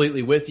am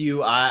completely with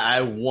you.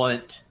 I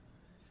want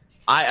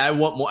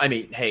more. I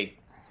mean, hey.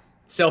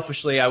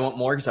 Selfishly, I want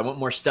more because I want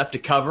more stuff to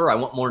cover. I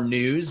want more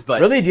news. But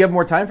really, do you have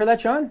more time for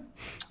that, Sean?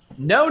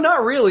 No,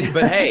 not really.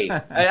 But hey,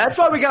 that's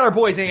why we got our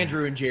boys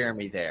Andrew and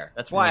Jeremy there.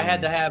 That's why I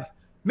had to have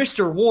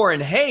Mr. Warren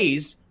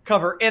Hayes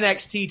cover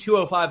NXT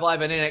 205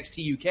 Live and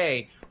NXT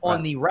UK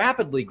on the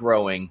rapidly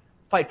growing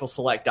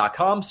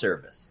FightfulSelect.com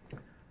service.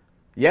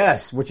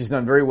 Yes, which has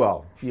done very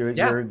well.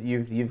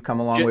 You've come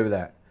a long way with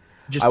that.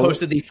 Just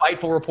posted the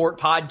Fightful Report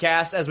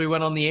podcast as we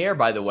went on the air,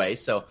 by the way.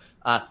 So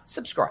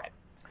subscribe.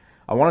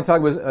 I want to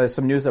talk about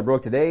some news that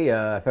broke today,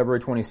 February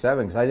 27th,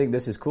 because I think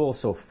this is cool.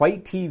 So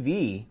Fight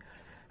TV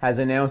has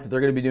announced that they're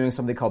going to be doing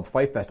something called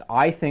Fight Fest.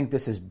 I think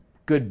this is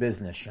good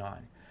business, Sean.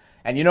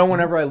 And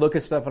whenever I look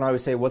at stuff and I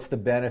always say, what's the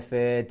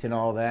benefit and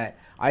all that,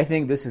 I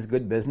think this is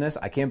good business.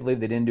 I can't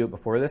believe they didn't do it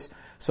before this.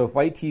 So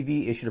Fight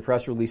TV issued a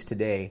press release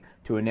today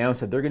to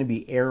announce that they're going to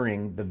be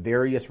airing the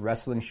various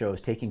wrestling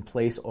shows taking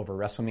place over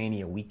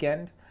WrestleMania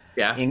weekend,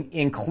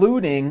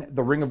 including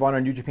the Ring of Honor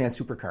New Japan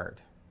Supercard.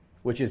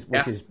 Which is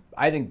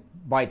I think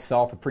by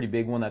itself a pretty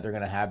big one that they're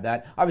going to have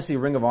that. Obviously,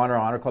 Ring of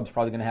Honor Club's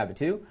probably going to have it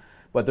too,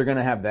 but they're going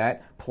to have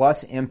that. Plus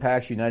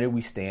Impact's United We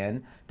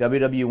Stand,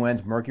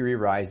 WWN's Mercury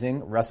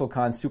Rising,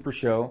 WrestleCon Super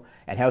Show,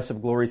 and House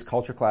of Glory's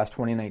Culture Class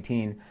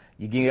 2019.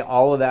 You can get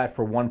all of that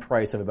for one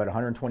price of about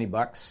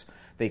 $120.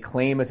 They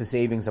claim it's a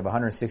savings of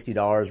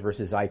 $160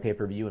 versus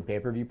iPay-per-view and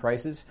pay-per-view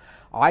prices.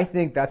 I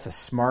think that's a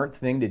smart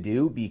thing to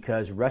do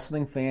because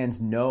wrestling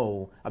fans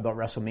know about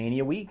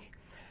WrestleMania week.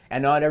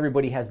 And not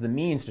everybody has the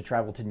means to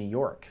travel to New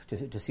York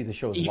to see the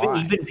shows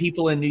live. Even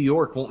people in New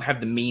York won't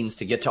have the means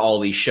to get to all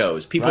these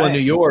shows. People in New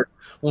York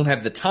won't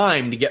have the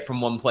time to get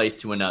from one place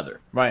to another.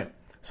 Right.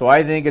 So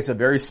I think it's a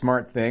very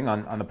smart thing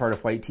on the part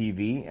of Fight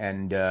TV,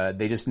 and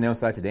they just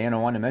announced that today, and I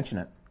wanted to mention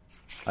it.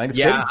 I think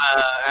it's big.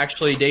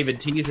 Actually, David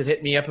Tease had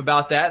hit me up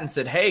about that and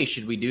said, hey,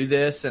 should we do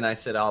this? And I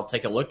said, I'll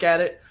take a look at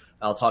it.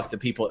 I'll talk to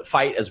people at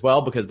Fight as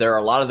well because there are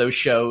a lot of those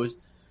shows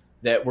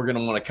that we're going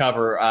to want to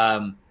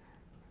cover.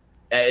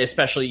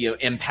 Especially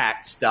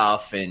Impact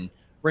stuff and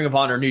Ring of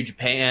Honor New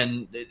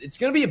Japan. It's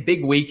going to be a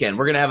big weekend.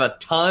 We're going to have a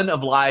ton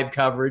of live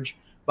coverage.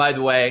 By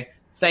the way,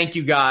 thank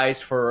you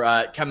guys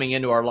for coming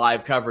into our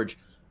live coverage.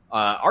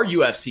 Our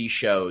UFC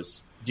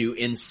shows do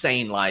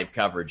insane live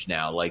coverage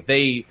now. Like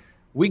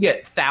we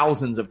get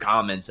thousands of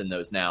comments in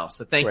those now.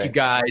 So thank you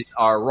guys.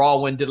 Our Raw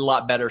one did a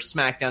lot better.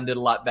 SmackDown did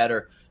a lot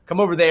better. Come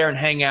over there and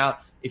hang out.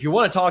 If you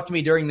want to talk to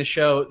me during the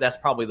show, that's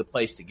probably the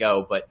place to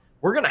go. But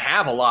we're going to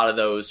have a lot of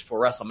those for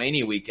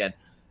WrestleMania weekend.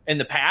 In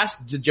the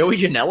past, the Joey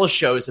Janela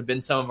shows have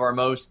been some of our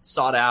most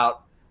sought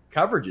out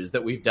coverages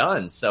that we've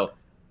done. So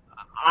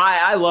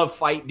I love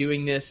Fight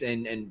doing this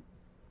and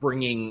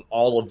bringing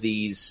all of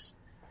these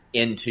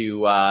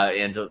into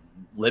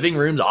living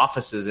rooms,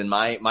 offices in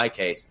my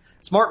case.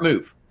 Smart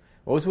move.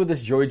 What was with this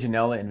Joey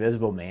Janela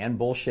Invisible Man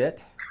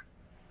bullshit?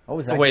 What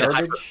was that way garbage?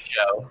 to hype up the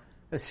show.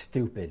 That's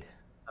stupid.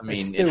 I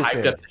mean, it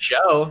hyped up the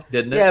show,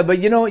 didn't it? Yeah, but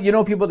you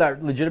know people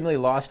that legitimately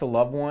lost a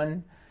loved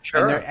one?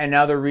 Sure. And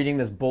now they're reading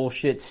this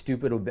bullshit,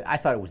 stupid. I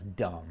thought it was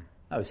dumb.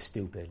 That was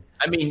stupid.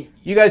 I mean,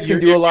 you guys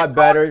can do a lot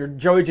better.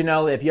 Joey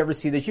Janela, if you ever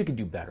see this, you can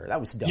do better. That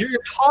was dumb. You're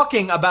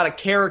talking about a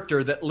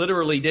character that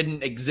literally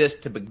didn't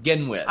exist to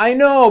begin with. I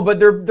know, but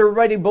they're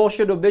writing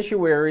bullshit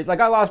obituaries.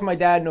 Like, I lost my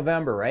dad in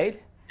November, right?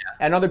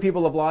 Yeah. And other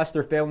people have lost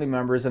their family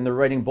members, and they're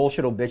writing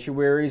bullshit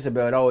obituaries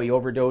about, he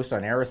overdosed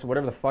on Eris or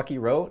whatever the fuck he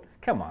wrote.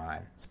 Come on.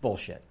 It's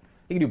bullshit.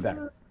 You can do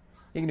better.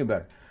 You can do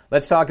better.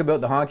 Let's talk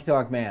about the Honky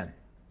Tonk Man.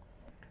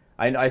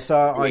 I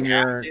saw on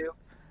your...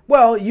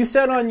 Well, you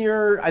said on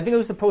your, I think it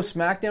was the Post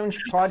SmackDown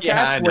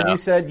podcast where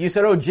you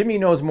said, Jimmy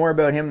knows more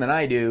about him than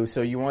I do,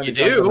 so you wanted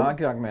to talk about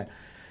the Honky Tonk Man.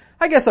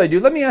 I guess I do.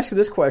 Let me ask you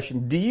this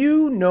question. Do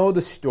you know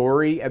the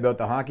story about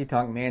the Honky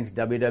Tonk Man's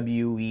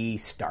WWE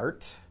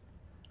start?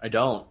 I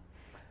don't.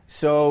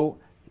 So,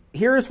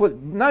 here's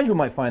what, Nigel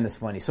might find this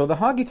funny. So, the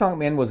Honky Tonk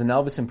Man was an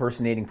Elvis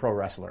impersonating pro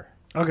wrestler.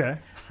 Okay.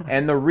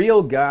 And the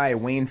real guy,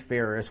 Wayne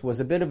Ferris, was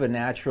a bit of a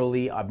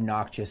naturally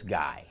obnoxious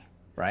guy,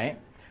 right?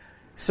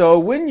 So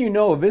when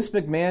Vince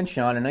McMahon,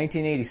 Sean, in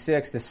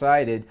 1986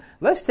 decided,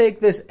 let's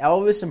take this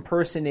Elvis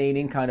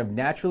impersonating kind of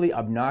naturally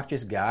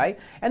obnoxious guy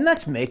and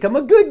let's make him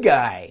a good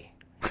guy.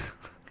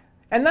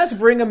 And let's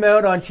bring him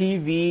out on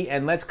TV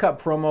and let's cut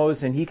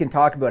promos and he can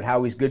talk about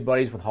how he's good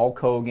buddies with Hulk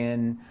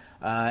Hogan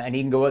and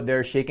he can go out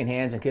there shaking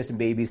hands and kissing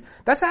babies.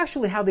 That's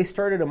actually how they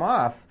started him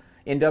off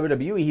in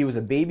WWE. He was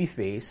a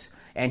babyface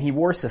and he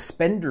wore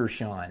suspenders,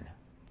 Sean,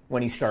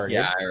 when he started.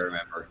 Yeah, I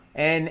remember.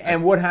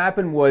 And what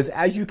happened was,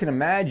 as you can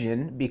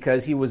imagine,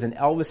 because he was an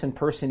Elvis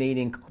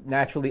impersonating,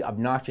 naturally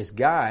obnoxious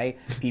guy,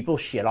 people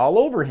shit all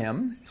over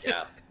him.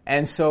 Yeah.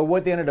 And so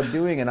what they ended up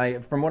doing,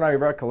 and from what I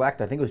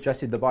recollect, I think it was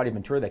Jesse the Body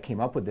Ventura that came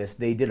up with this,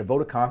 they did a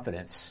vote of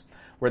confidence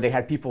where they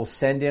had people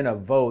send in a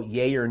vote,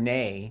 yay or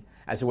nay,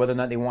 as to whether or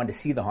not they wanted to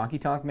see the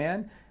Honky Tonk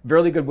Man.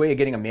 Very good way of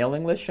getting a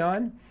mailing list,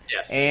 Sean.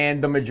 Yes.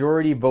 And the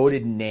majority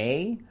voted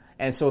nay.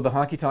 And so the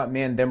Honky Tonk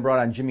Man then brought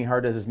on Jimmy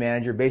Hart as his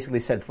manager, basically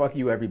said, fuck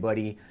you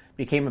everybody,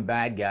 became a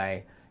bad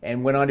guy,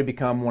 and went on to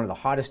become one of the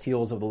hottest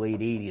heels of the late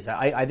 80s.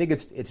 I think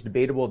it's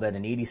debatable that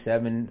in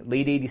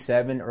late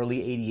 87,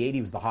 early 88,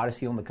 he was the hottest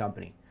heel in the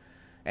company.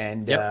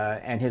 And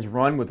and his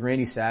run with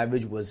Randy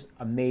Savage was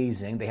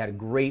amazing. They had a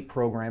great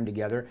program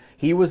together.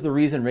 He was the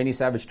reason Randy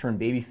Savage turned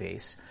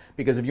babyface.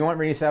 Because if you want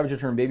Randy Savage to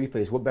turn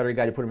babyface, what better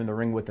guy to put him in the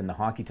ring with than the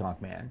Honky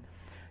Tonk Man?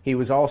 He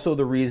was also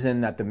the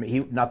reason that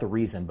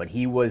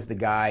he was the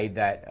guy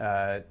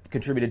that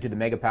contributed to the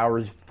Mega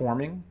Powers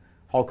forming,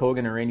 Hulk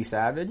Hogan and Randy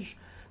Savage,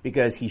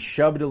 because he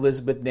shoved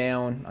Elizabeth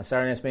down on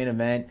Saturday Night's Main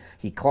Event.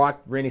 He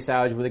clocked Randy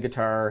Savage with a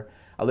guitar.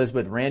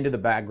 Elizabeth ran to the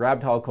back,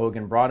 grabbed Hulk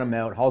Hogan, brought him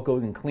out. Hulk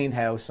Hogan cleaned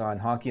house on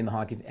Honky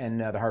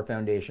and the Hart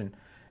Foundation,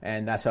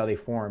 and that's how they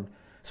formed.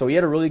 So he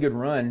had a really good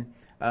run.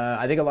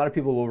 I think a lot of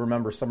people will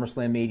remember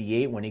SummerSlam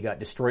 '88 when he got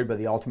destroyed by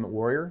the Ultimate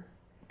Warrior.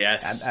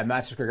 Yes. At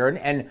Madison Square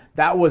Garden. And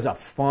that was a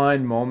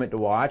fun moment to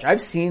watch. I've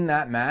seen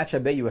that match, I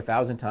bet you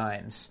 1,000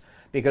 times,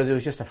 because it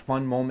was just a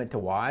fun moment to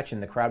watch and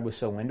the crowd was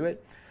so into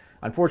it.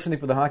 Unfortunately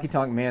for the Honky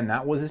Tonk Man,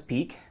 that was his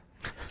peak.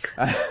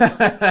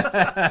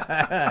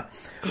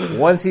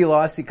 Once he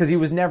lost, because he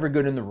was never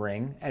good in the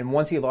ring, and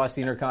once he lost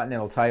the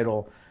Intercontinental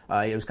title,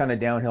 it was kind of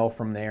downhill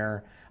from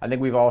there. I think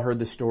we've all heard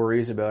the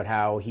stories about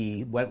how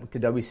he went to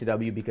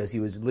WCW because he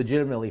was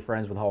legitimately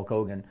friends with Hulk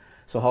Hogan.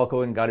 So Hulk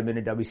Hogan got him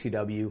into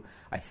WCW.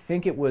 I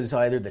think it was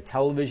either the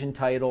television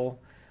title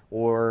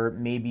or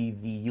maybe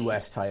the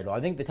U.S. title.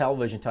 I think the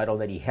television title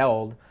that he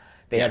held,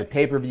 they had a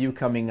pay-per-view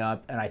coming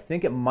up, and I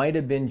think it might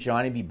have been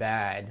Johnny B.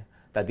 Bad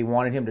that they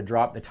wanted him to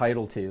drop the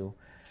title to.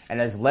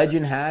 And as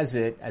legend has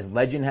it,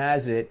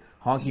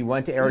 Honky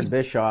went to Eric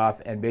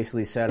Bischoff and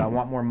basically said, I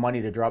want more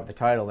money to drop the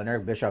title. And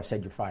Eric Bischoff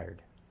said, you're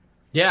fired.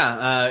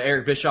 Yeah,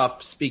 Eric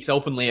Bischoff speaks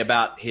openly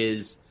about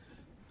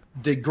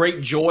the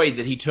great joy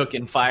that he took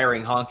in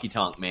firing Honky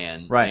Tonk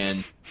Man.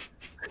 Right.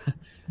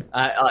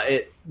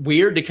 And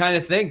weird to kind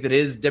of think that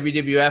his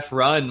WWF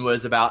run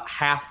was about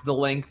half the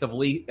length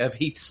of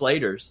Heath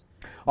Slater's.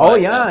 Oh,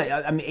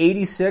 yeah. I mean,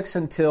 86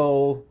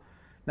 until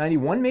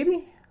 91,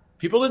 maybe?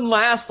 People didn't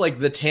last like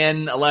the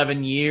 10,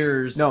 11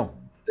 years. No.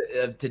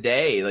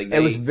 Today.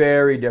 It was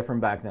very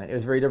different back then. It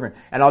was very different.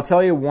 And I'll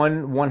tell you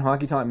one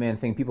Honky Tonk Man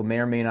thing people may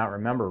or may not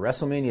remember.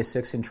 WrestleMania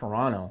 6 in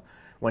Toronto,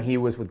 when he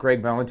was with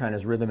Greg Valentine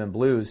as Rhythm and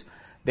Blues,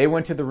 they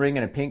went to the ring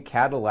in a pink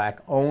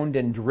Cadillac owned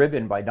and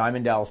driven by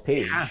Diamond Dallas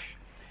Page. Yeah.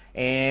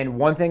 And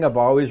one thing I've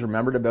always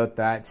remembered about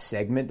that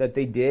segment that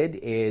they did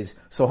is,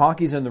 so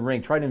Honky's in the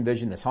ring. Try to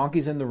envision this.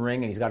 Honky's in the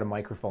ring and he's got a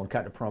microphone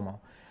cutting a promo.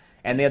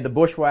 And they had the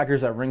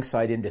Bushwhackers at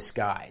ringside in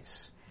disguise.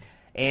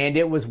 And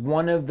it was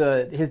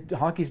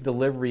Honky's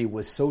delivery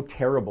was so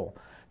terrible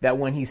that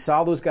when he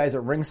saw those guys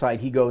at ringside,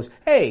 he goes,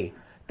 "Hey,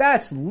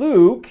 that's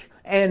Luke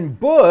and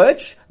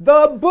Butch,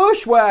 the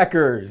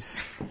Bushwhackers."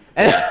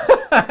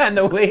 And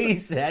the way he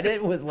said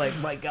it was like,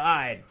 my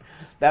God,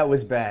 that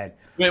was bad.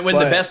 When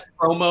the best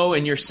promo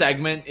in your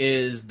segment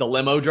is the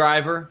limo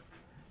driver,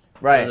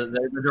 right?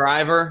 The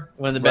driver.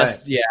 When the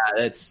best, right.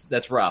 Yeah,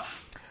 that's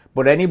rough.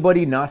 But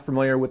anybody not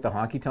familiar with the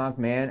Honky Tonk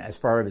Man, as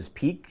far as his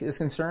peak is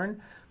concerned,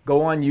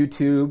 go on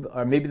YouTube,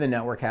 or maybe the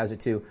network has it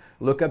too.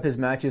 Look up his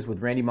matches with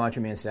Randy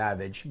Macho Man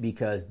Savage,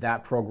 because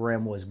that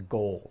program was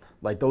gold.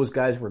 Like, those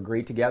guys were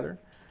great together.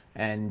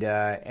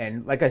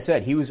 And like I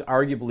said, he was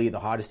arguably the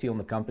hottest heel in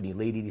the company,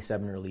 late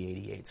 87, early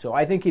 88. So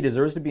I think he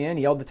deserves to be in.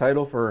 He held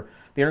the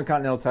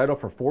Intercontinental title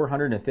for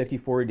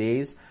 454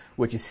 days,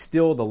 which is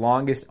still the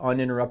longest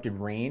uninterrupted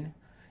reign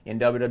in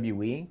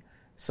WWE.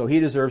 So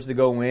he deserves to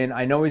go in.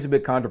 I know he's a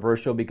bit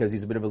controversial because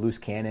he's a bit of a loose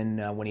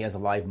cannon when he has a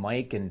live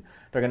mic, and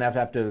they're going to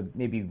have to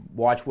maybe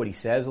watch what he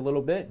says a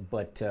little bit,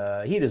 but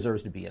he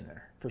deserves to be in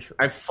there, for sure.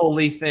 I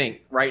fully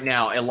think right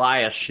now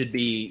Elias should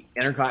be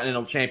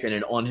Intercontinental Champion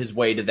and on his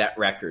way to that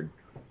record.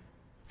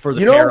 For the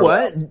You know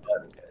what? Do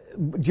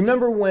you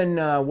remember when,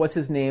 what's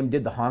his name,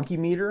 did the Honky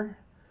Meter?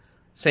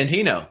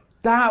 Santino.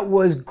 That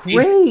was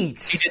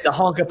great. He did the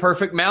Honka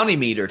Perfect Mountie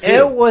Meter too.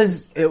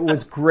 It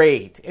was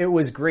great. It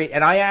was great.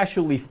 And I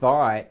actually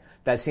thought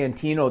that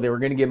Santino, they were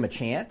going to give him a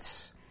chance,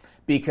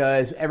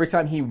 because every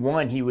time he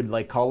won, he would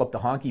like call up the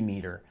Honky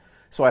Meter.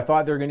 So I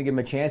thought they were going to give him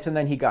a chance, and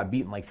then he got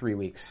beat in like 3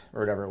 weeks or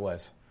whatever it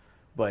was.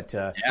 But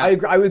I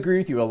would agree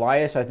with you,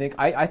 Elias. I think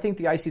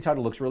the IC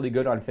title looks really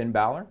good on Finn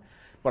Balor,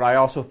 but I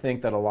also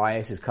think that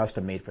Elias is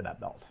custom made for that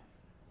belt.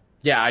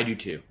 Yeah, I do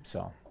too.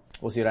 So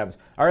we'll see what happens.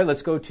 All right,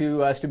 let's go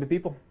to Stupid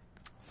People.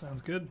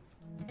 Sounds good.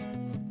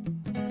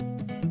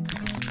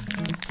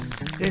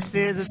 This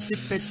is a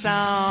stupid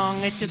song,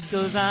 it just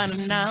goes on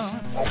and on.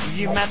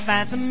 You might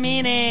find some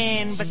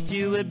meaning, but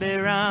you would be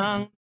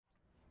wrong.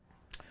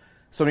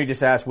 Somebody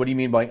just asked, what do you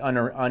mean by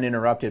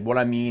uninterrupted? What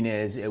I mean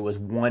is it was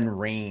one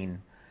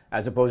reign,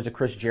 as opposed to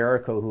Chris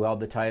Jericho, who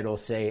held the title,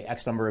 say,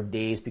 X number of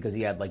days because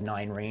he had like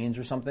 9 reigns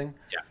or something.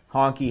 Yeah.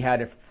 Honky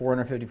had it for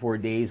 454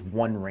 days,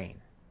 one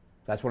reign.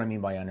 That's what I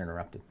mean by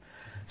uninterrupted.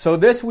 So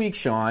this week,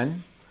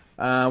 Sean,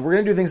 we're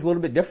going to do things a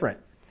little bit different.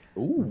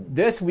 Ooh.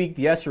 This week,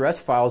 the SRS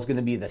file is going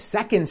to be the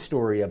second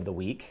story of the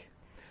week.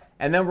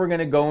 And then we're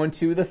going to go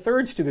into the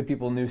third Stupid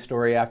People news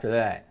story after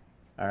that.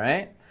 All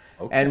right?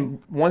 Okay.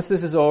 And once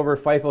this is over,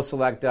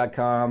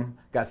 FIFOselect.com,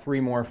 got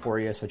 3 more for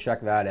you, so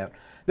check that out.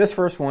 This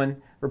first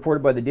one,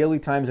 reported by the Daily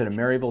Times out of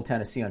Maryville,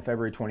 Tennessee on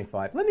February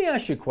 25. Let me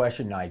ask you a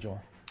question, Nigel.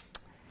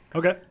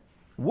 Okay.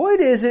 What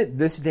is it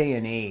this day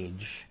and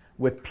age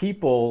with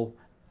people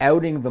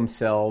outing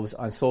themselves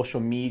on social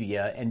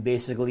media and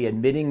basically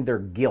admitting their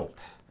guilt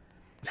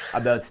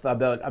about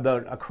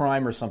a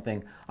crime or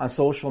something on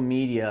social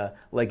media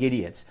like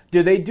idiots?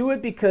 Do they do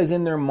it because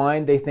in their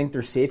mind they think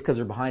they're safe because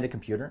they're behind a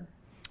computer?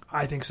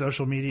 I think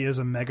social media is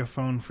a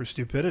megaphone for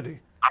stupidity.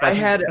 I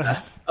had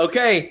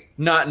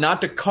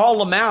not to call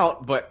them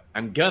out, but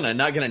not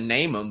gonna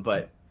name them,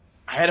 but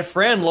I had a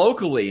friend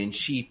locally, and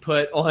she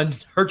put on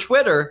her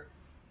Twitter,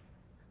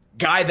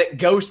 guy that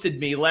ghosted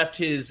me left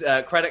his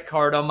credit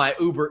card on my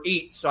Uber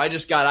Eats, so I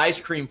just got ice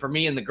cream for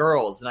me and the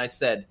girls. And I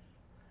said,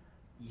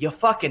 "You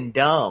fucking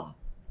dumb."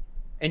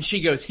 And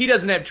she goes, "He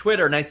doesn't have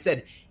Twitter." And I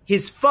said,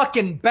 "His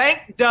fucking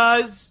bank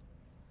does."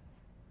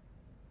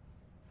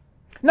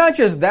 Not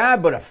just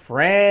that, but a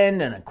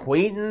friend, an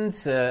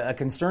acquaintance, a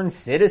concerned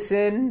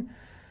citizen.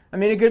 I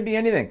mean, it could be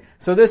anything.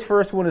 So this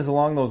first one is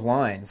along those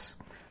lines.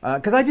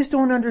 Because I just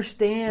don't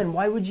understand.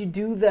 Why would you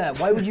do that?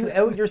 Why would you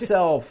out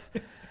yourself?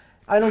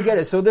 I don't get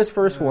it. So this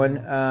first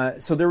one,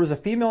 so there was a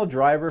female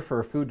driver for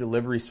a food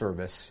delivery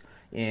service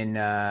in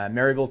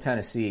Maryville,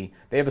 Tennessee.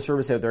 They have a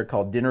service out there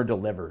called Dinner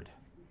Delivered.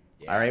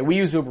 Yeah. All right, we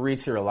use Uber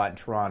Eats here a lot in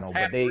Toronto.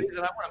 But the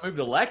reason I want to move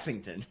to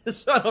Lexington,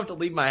 so I don't have to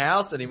leave my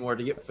house anymore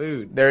to get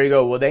food. There you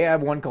go. Well, they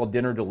have one called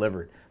Dinner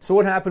Delivered. So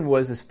what happened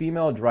was this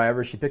female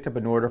driver, she picked up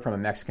an order from a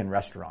Mexican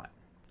restaurant.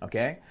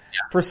 Okay?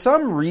 Yeah. For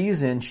some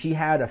reason, she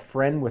had a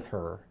friend with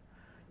her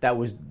that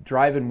was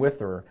driving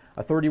with her,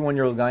 a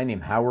 31-year-old guy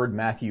named Howard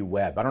Matthew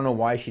Webb. I don't know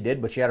why she did,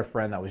 but she had a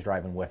friend that was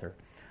driving with her.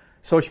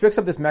 So she picks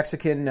up this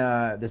Mexican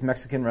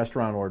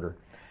restaurant order.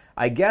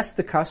 I guess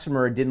the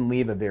customer didn't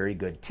leave a very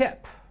good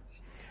tip.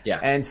 Yeah.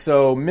 And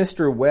so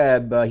Mr.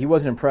 Webb, he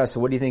wasn't impressed.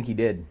 So what do you think he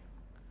did?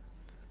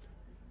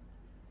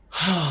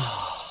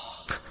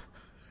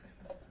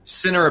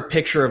 Send her a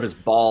picture of his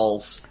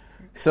balls.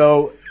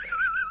 So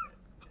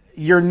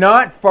you're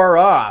not far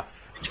off.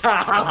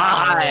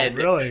 God.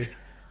 Really?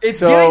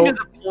 It's getting to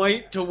the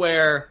point to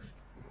where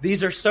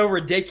these are so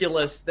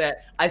ridiculous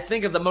that I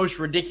think of the most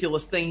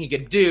ridiculous thing he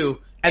could do.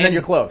 And then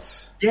you're close.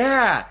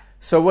 Yeah.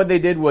 So what they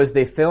did was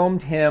they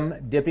filmed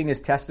him dipping his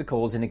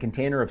testicles in a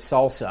container of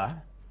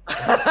salsa.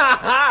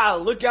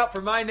 Look out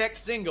for my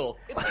next single.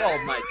 It's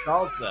called My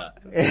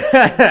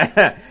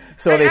Salsa.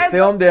 So they As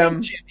filmed I'm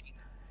him. saying, Jimmy,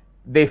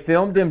 They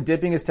filmed him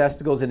dipping his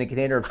testicles in a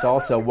container of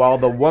salsa while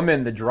the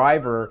woman, the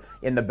driver,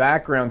 in the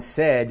background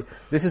said,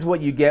 "This is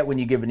what you get when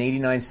you give an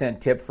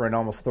 89-cent tip for an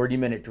almost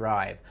 30-minute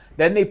drive."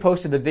 Then they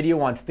posted the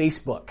video on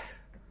Facebook.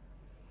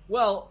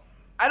 Well,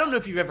 I don't know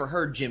if you've ever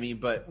heard, Jimmy,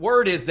 but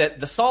word is that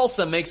the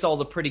salsa makes all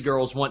the pretty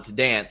girls want to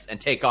dance and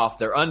take off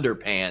their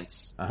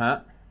underpants. Uh-huh.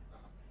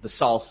 The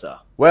salsa.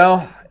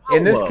 Well,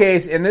 in this Whoa.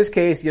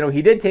 case, you know,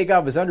 he did take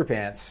off his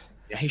underpants.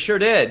 Yeah, he sure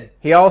did.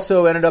 He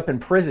also ended up in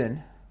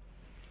prison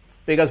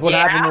because what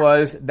Yeah? happened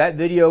was that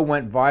video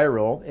went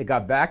viral. It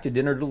got back to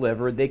Dinner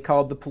Delivered. They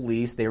called the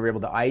police. They were able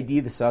to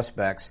ID the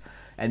suspects.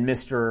 And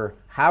Mr.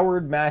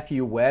 Howard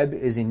Matthew Webb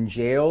is in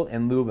jail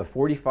in lieu of a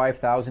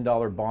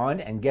 $45,000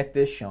 bond. And get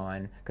this,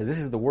 Sean, because this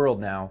is the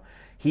world now.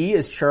 He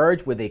is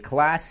charged with a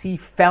Class C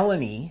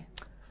felony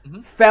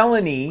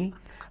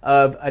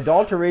of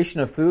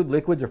adulteration of food,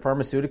 liquids, or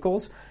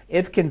pharmaceuticals.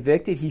 If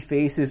convicted, he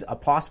faces a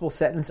possible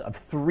sentence of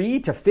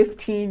 3 to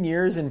 15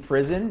 years in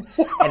prison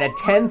and a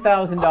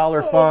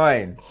 $10,000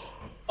 fine.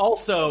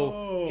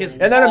 Also, his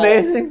Isn't that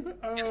amazing?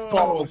 His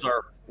balls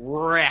are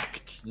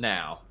wrecked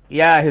now.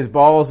 Yeah, his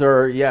balls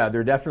are,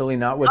 they're definitely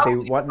not what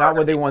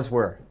they once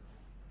were.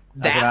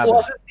 That's what That happened.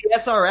 wasn't the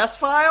SRS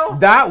file?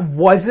 That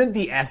wasn't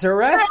the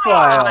SRS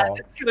file.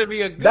 That's going to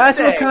be a good That's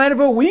day. what kind of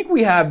a week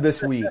we have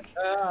this week.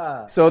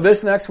 So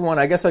this next one,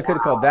 I guess I could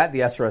have called that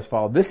the SRS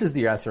file. This is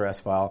the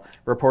SRS file,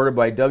 reported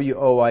by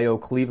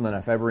WOIO Cleveland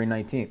on February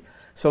 19th.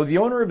 So the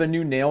owner of a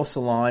new nail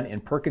salon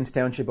in Perkins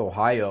Township,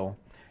 Ohio,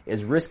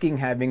 is risking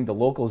having the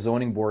local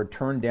zoning board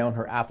turn down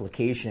her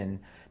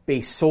application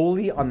based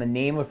solely on the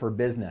name of her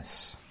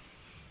business.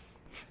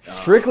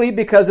 Strictly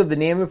because of the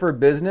name of her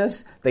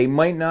business, they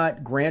might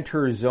not grant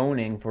her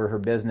zoning for her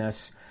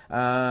business.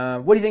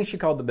 What do you think she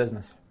called the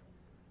business?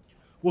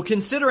 Well,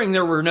 considering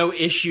there were no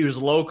issues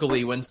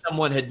locally when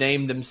someone had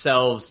named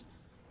themselves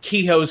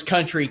Kehoe's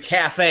Country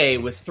Cafe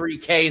with 3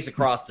 Ks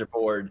across their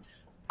board,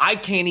 I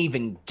can't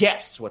even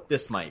guess what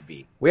this might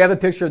be. We have a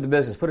picture of the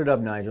business. Put it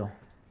up, Nigel.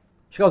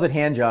 She calls it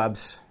Hand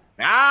Jobs.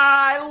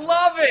 I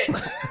love it!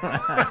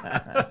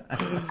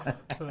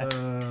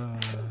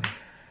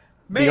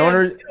 The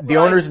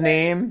owner's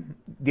name.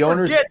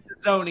 Forget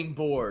the zoning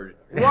board.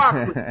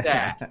 Rock with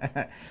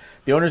that.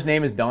 The owner's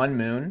name is Dawn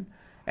Moon,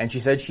 and she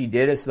said she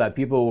did it so that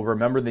people will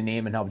remember the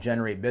name and help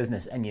generate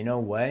business. And you know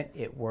what?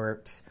 It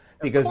worked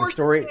because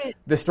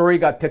the story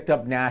got picked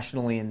up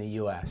nationally in the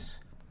U.S.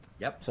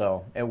 Yep.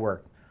 So it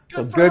worked.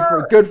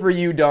 Good for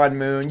you, Dawn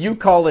Moon. You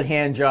call it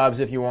Hand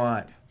Jobs if you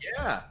want.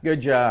 Yeah. Good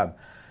job.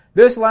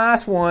 This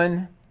last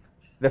one,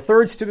 the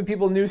third Stupid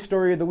People news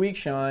story of the week,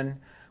 Sean,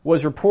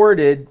 was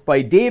reported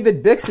by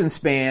David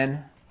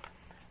Bixenspan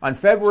on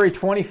February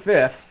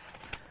 25th.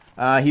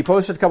 He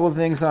posted a couple of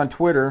things on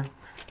Twitter.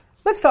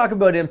 Let's talk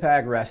about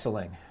Impact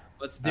Wrestling.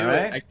 Let's do All it.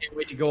 right. I can't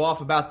wait to go off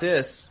about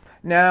this.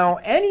 Now,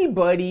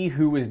 anybody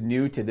who is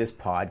new to this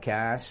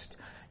podcast,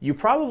 you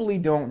probably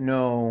don't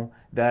know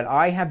that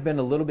I have been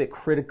a little bit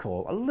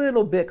critical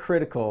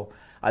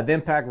of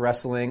Impact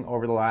Wrestling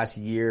over the last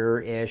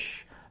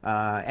year-ish.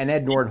 And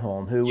Ed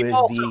Nordholm, who You is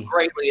also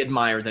greatly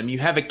admire them. You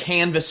have a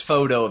canvas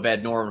photo of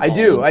Ed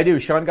Nordholm. I do.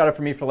 Sean got it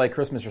for me for like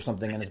Christmas or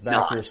something, and it's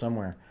back here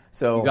somewhere.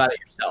 So You got it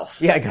yourself.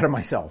 Yeah, I got it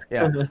myself.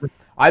 Yeah.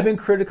 I've been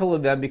critical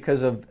of them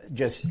because of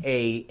just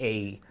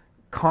a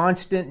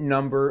constant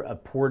number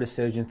of poor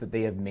decisions that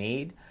they have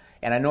made.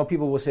 And I know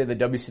people will say the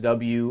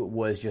WCW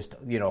was just,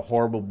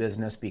 horrible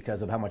business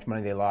because of how much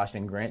money they lost,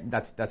 and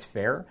that's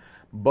fair.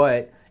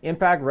 But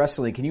Impact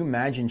Wrestling, can you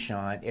imagine,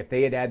 Sean, if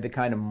they had had the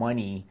kind of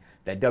money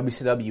that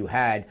WCW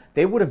had,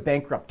 they would have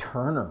bankrupted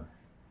Turner.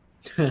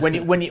 When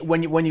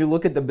you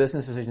look at the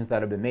business decisions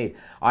that have been made,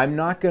 I'm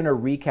not going to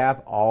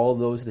recap all of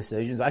those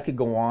decisions. I could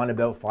go on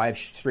about 5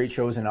 straight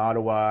shows in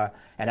Ottawa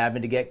and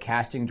having to get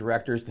casting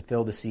directors to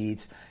fill the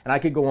seats, and I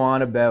could go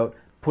on about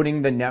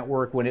putting the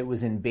network when it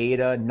was in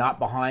beta not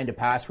behind a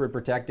password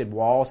protected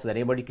wall so that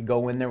anybody could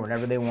go in there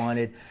whenever they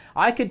wanted.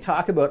 I could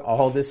talk about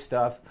all this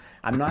stuff.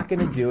 I'm not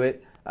going to do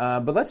it.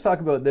 But let's talk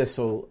about this.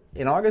 So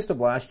in August of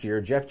last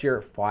year, Jeff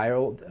Jarrett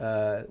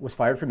was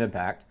fired from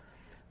Impact,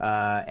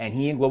 and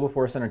he and Global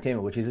Force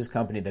Entertainment, which is his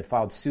company, they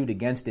filed suit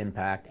against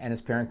Impact and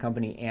his parent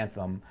company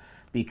Anthem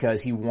because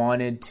he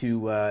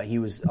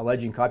was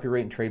alleging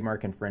copyright and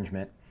trademark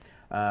infringement,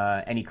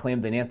 and he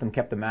claimed that Anthem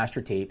kept the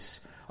master tapes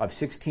of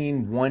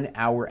 16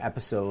 one-hour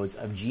episodes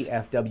of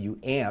GFW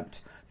Amped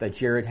that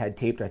Jarrett had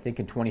taped, I think,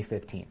 in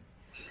 2015.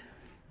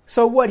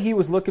 So what he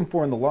was looking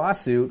for in the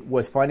lawsuit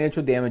was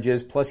financial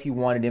damages, plus he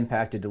wanted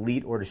Impact to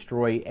delete or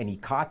destroy any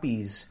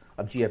copies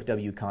of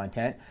GFW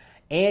content,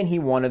 and he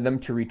wanted them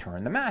to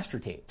return the master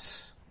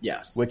tapes.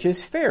 Yes. Which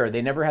is fair.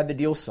 They never had the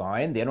deal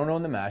signed. They don't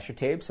own the master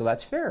tapes, so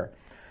that's fair.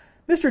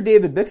 Mr.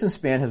 David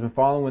Bixenspan has been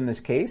following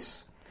this case,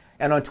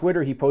 and on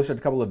Twitter he posted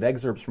a couple of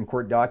excerpts from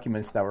court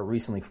documents that were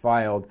recently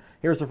filed.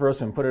 Here's the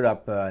first one. Put it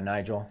up,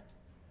 Nigel.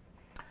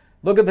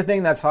 Look at the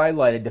thing that's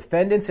highlighted.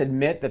 Defendants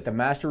admit that the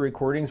master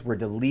recordings were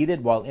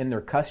deleted while in their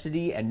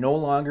custody and no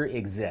longer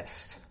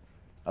exist.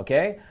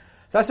 Okay?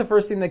 So that's the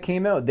first thing that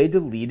came out. They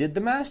deleted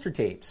the master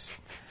tapes.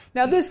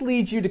 Now, this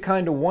leads you to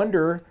kind of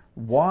wonder,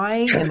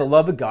 why in the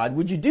love of God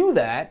would you do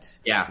that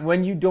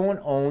when you don't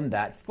own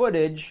that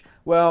footage?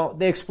 Well,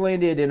 they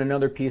explained it in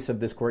another piece of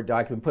this court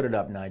document. Put it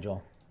up,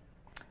 Nigel.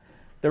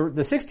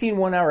 The 16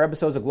 one-hour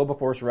episodes of Global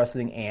Force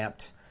Wrestling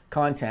Amped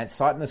content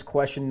sought in this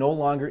question no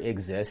longer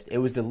exist. It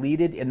was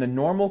deleted in the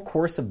normal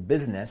course of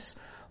business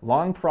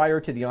long prior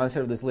to the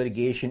onset of this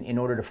litigation in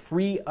order to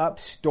free up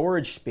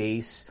storage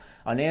space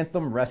on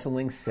Anthem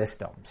Wrestling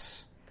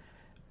systems.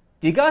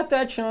 You got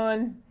that,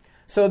 Sean?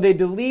 So they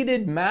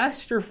deleted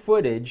master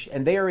footage,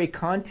 and they are a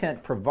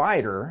content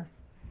provider.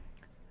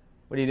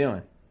 What are you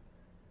doing?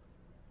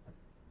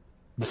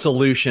 The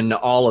solution to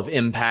all of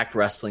Impact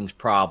Wrestling's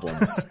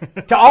problems.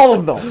 To all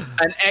of them.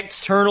 An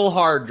external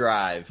hard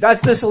drive.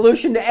 That's the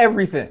solution to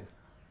everything.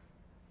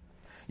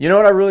 You know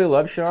what I really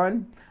love,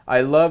 Sean?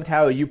 I loved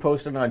how you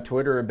posted on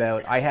Twitter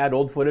about I had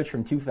old footage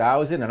from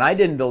 2000, and I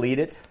didn't delete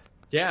it.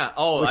 Yeah.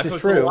 Oh, I posted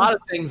true. a lot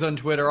of things on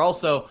Twitter.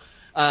 Also,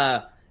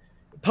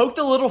 poked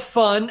a little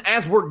fun,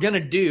 as we're going to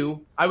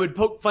do. I would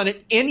poke fun at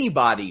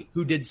anybody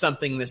who did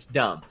something this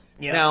dumb.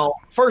 Yeah. Now,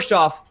 first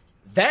off,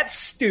 that's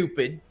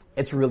stupid.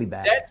 It's really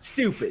bad. That's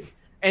stupid.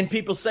 And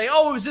people say,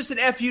 oh, it was just an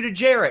F you to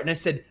Jarrett. And I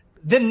said,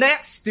 then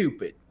that's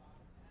stupid.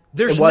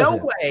 There's no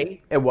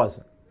way. It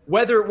wasn't.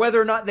 Whether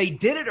or not they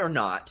did it or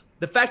not,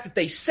 the fact that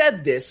they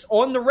said this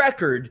on the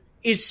record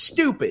is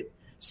stupid.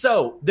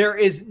 So there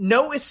is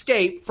no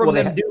escape from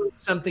them doing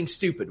something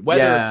stupid.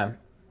 Whether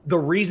the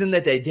reason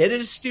that they did it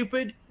is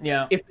stupid,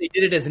 if they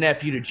did it as an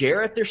F you to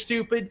Jarrett, they're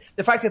stupid.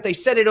 The fact that they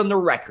said it on the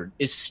record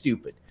is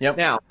stupid. Yep.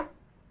 Now,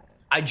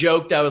 I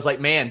joked. I was like,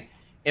 man,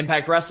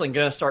 Impact Wrestling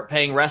going to start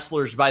paying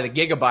wrestlers by the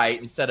gigabyte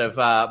instead of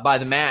by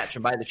the match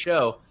and by the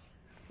show.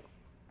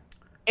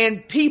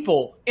 And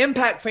people,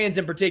 Impact fans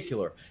in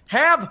particular,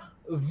 have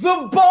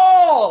the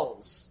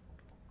balls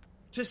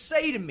to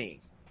say to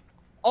me,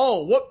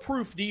 oh, what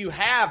proof do you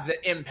have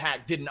that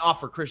Impact didn't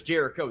offer Chris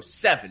Jericho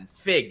 7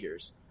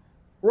 figures?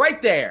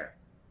 Right there.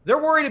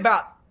 They're worried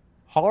about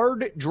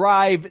hard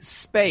drive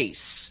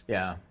space.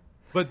 Yeah.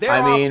 But they're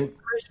offering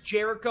Chris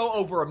Jericho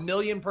over $1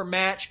 million per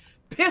match.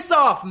 Piss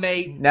off,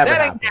 mate. Never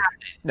that happened. ain't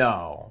happening.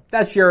 No.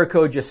 That's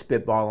Jericho just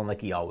spitballing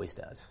like he always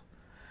does.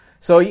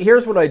 So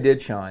here's what I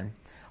did, Sean.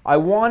 I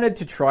wanted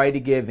to try to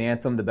give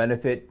Anthem the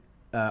benefit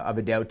of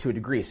a doubt to a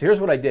degree. So here's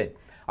what I did.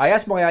 I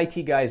asked my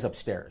IT guys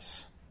upstairs,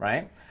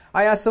 right?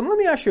 I asked them, let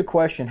me ask you a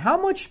question.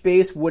 How much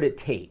space would it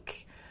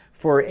take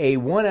for a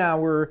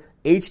 1-hour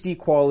HD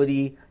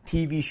quality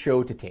TV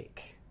show to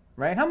take,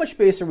 right? How much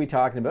space are we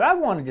talking about? I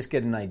want to just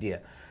get an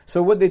idea.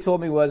 So what they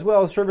told me was,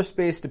 well, server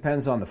space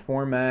depends on the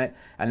format.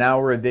 An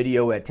hour of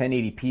video at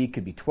 1080p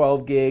could be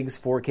 12 gigs.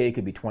 4K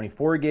could be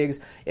 24 gigs.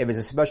 If it's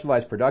a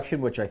specialized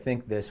production, which I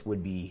think this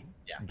would be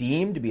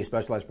deemed to be a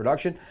specialized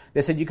production,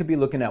 they said you could be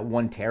looking at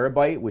 1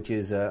 terabyte, which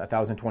is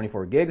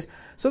 1,024 gigs.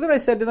 So then I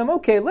said to them,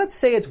 okay, let's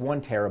say it's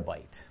 1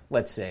 terabyte.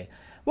 Let's say.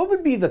 What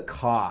would be the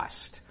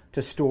cost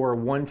to store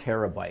 1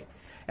 terabyte?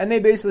 And they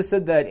basically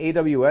said that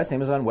AWS,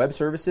 Amazon Web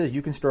Services,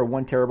 you can store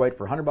 1 terabyte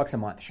for $100 a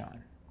month,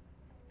 Sean.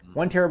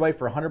 1 terabyte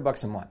for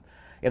 $100 a month.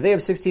 If they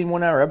have 16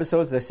 one-hour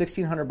episodes, that's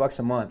 $1,600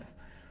 a month,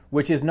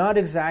 which is not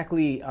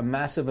exactly a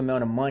massive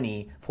amount of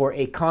money for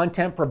a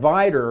content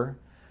provider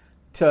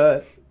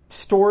to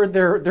store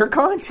their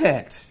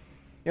content.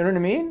 You know what I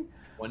mean?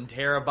 1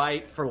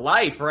 terabyte for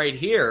life right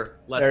here.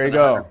 Less there you than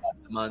go.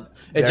 $100 a month.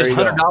 It's just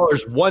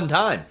 $100 one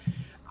time.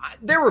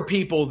 There were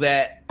people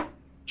that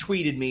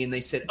tweeted me and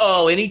they said,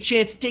 oh, any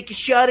chance to take a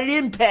shot at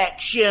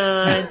Impact,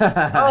 Sean?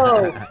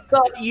 Oh,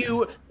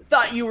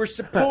 thought you were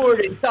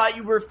supporting, thought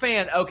you were a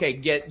fan. Okay,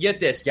 get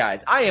this,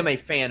 guys. I am a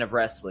fan of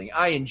wrestling.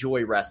 I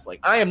enjoy wrestling.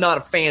 I am not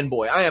a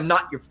fanboy. I am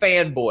not your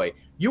fanboy.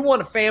 You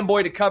want a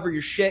fanboy to cover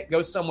your shit,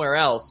 go somewhere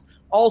else.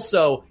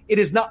 Also, it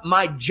is not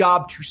my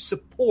job to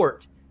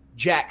support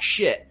jack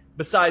shit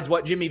besides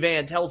what Jimmy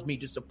Van tells me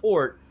to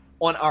support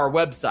on our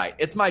website.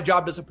 It's my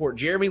job to support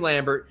Jeremy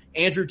Lambert,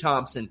 Andrew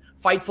Thompson,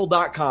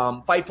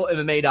 Fightful.com,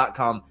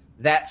 FightfulMMA.com,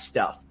 that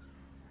stuff.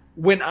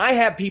 When I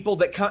have people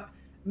that come...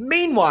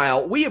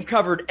 Meanwhile, we have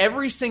covered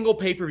every single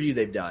pay-per-view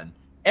they've done,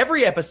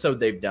 every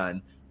episode they've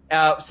done.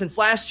 Since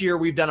last year,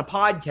 we've done a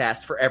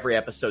podcast for every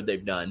episode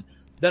they've done,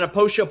 then a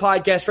post-show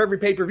podcast for every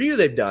pay-per-view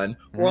they've done.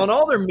 We're on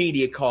all their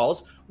media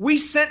calls. We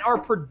sent our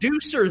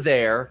producer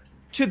there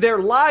to their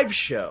live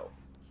show.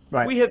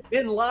 Right. We have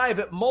been live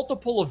at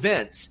multiple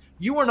events.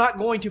 You are not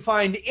going to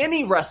find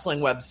any wrestling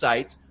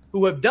websites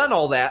who have done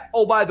all that.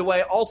 Oh, by the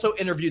way, also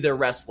interview their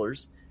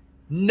wrestlers.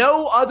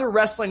 No other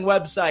wrestling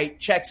website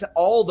checks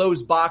all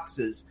those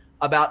boxes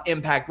about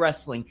Impact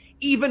Wrestling,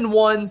 even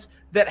ones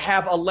that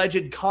have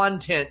alleged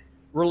content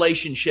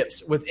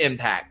relationships with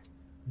Impact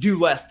do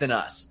less than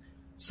us.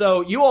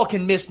 So you all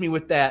can miss me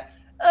with that.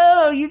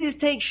 Oh, you just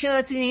take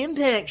shots at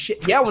Impact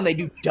shit. Yeah, when they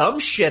do dumb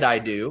shit, I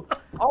do.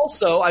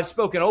 Also, I've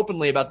spoken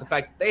openly about the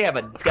fact that they have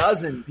a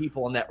dozen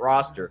people on that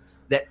roster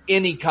that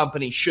any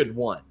company should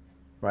want.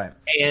 Right.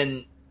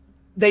 And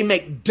they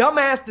make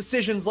dumbass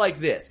decisions like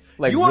this.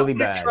 Like you want really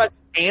me to bad. trust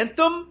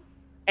Anthem,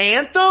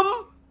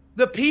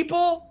 the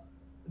people,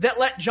 that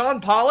let John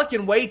Pollock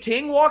and Wei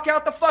Ting walk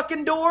out the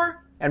fucking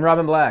door? And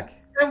Robin Black.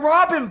 And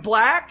Robin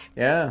Black?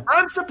 Yeah.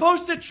 I'm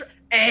supposed to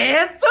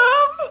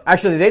Anthem?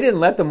 Actually, they didn't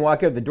let them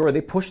walk out the door.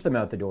 They pushed them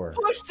out the door.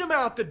 Pushed them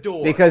out the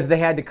door. Because they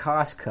had to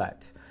cost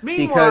cut.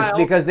 Meanwhile,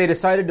 because they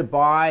decided to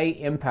buy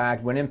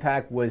Impact when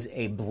Impact was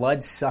a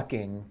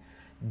blood-sucking,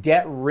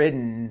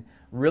 debt-ridden,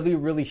 really,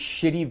 really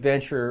shitty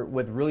venture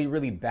with really,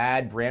 really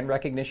bad brand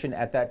recognition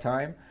at that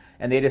time.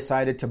 And they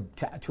decided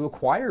to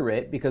acquire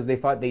it because they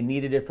thought they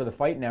needed it for the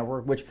Fight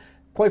Network, which,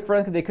 quite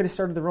frankly, they could have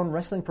started their own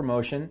wrestling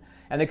promotion,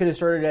 and they could have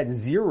started at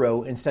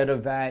 0 instead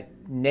of at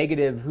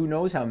negative who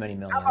knows how many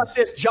millions. How about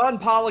this? John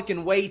Pollock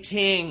and Wei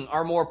Ting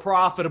are more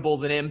profitable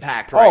than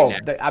Impact right now.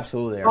 They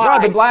absolutely are.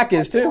 Robin Black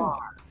is too.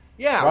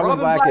 Yeah, Robin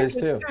Black is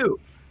too.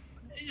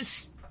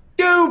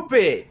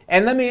 Stupid.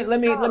 And let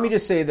me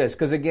just say this,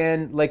 because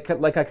again, like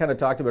I kind of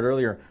talked about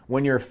earlier,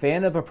 when you're a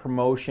fan of a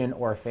promotion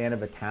or a fan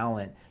of a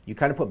talent, you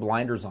kind of put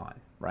blinders on,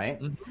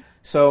 right? Mm-hmm.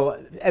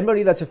 So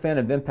anybody that's a fan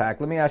of Impact,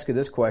 let me ask you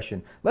this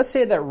question. Let's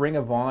say that Ring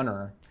of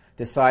Honor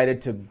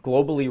decided to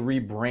globally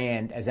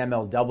rebrand as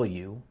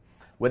MLW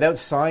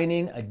without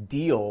signing a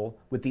deal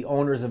with the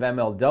owners of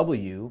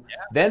MLW,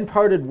 then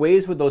parted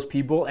ways with those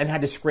people and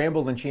had to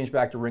scramble and change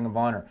back to Ring of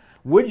Honor.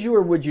 Would you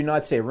or would you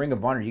not say, Ring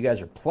of Honor, you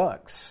guys are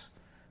plugs?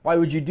 Why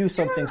would you do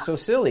something so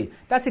silly?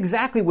 That's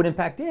exactly what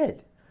Impact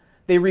did.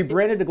 They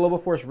rebranded to Global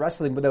Force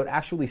Wrestling without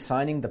actually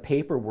signing the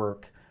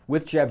paperwork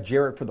with Jeff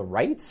Jarrett for the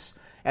rights.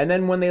 And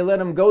then when they let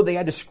him go, they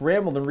had to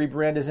scramble and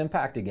rebrand as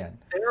Impact again.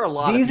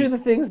 These are the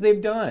things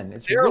they've done.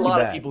 There are a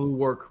lot of people who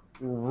work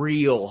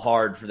real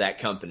hard for that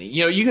company.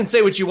 You know, you can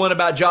say what you want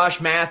about Josh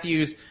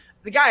Matthews.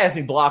 The guy has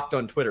me blocked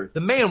on Twitter.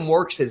 The man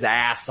works his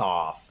ass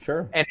off.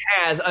 Sure. And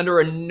has under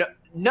a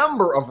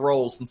number of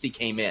roles since he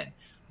came in.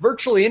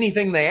 Virtually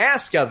anything they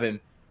ask of him,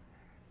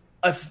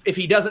 if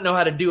he doesn't know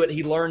how to do it,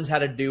 he learns how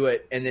to do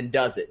it and then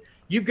does it.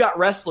 You've got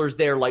wrestlers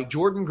there like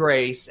Jordan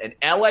Grace and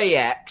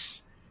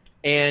LAX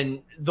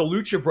and the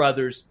Lucha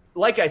Brothers.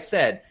 Like I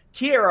said,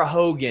 Kiera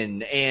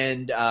Hogan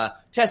and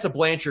Tessa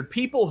Blanchard,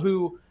 people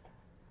who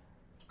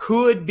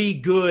could be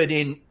good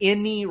in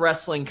any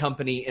wrestling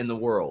company in the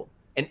world.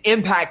 And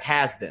Impact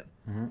has them.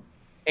 Mm-hmm.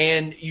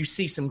 And you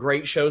see some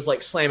great shows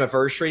like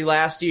Slammiversary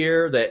last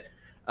year that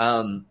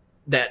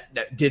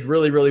did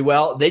really, really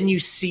well. Then you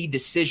see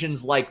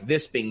decisions like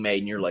this being made,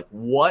 and you're like,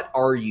 what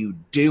are you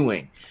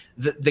doing?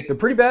 They're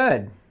pretty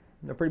bad.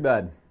 They're pretty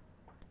bad.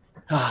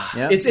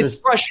 It's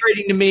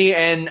frustrating to me,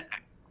 and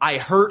I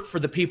hurt for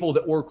the people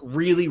that work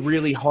really,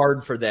 really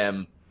hard for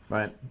them,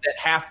 right? That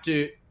have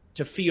to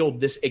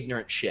field this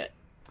ignorant shit.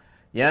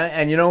 Yeah,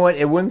 and you know what?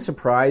 It wouldn't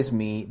surprise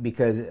me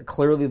because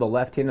clearly the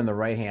left hand and the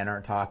right hand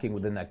aren't talking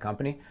within that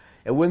company.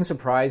 It wouldn't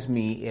surprise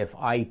me if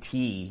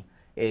IT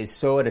is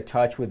so out of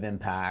touch with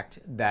Impact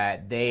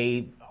that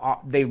they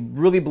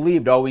really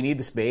believed, oh, we need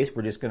the space.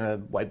 We're just going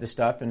to wipe the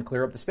stuff and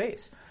clear up the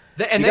space.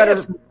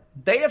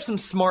 They have some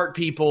smart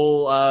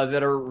people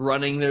that are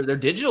running their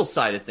digital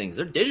side of things.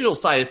 Their digital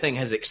side of thing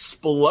has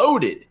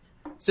exploded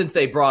since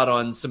they brought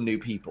on some new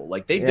people.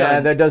 Like they've done. Yeah,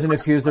 that doesn't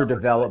excuse their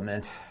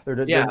development.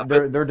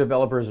 Their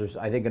developers are,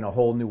 I think, in a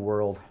whole new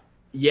world.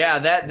 Yeah,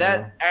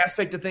 that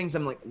aspect of things,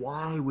 I'm like,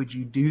 why would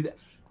you do that?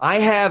 I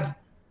have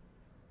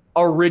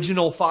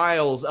original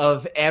files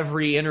of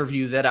every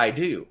interview that I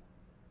do.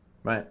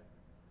 Right.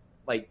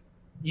 Like,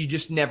 you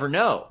just never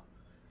know.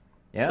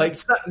 Yeah. Like,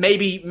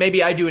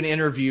 maybe I do an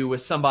interview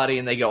with somebody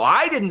and they go,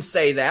 I didn't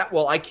say that.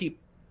 Well, I keep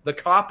the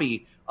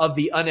copy of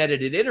the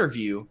unedited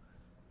interview.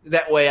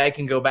 That way I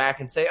can go back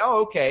and say,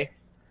 oh, okay.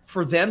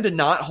 For them to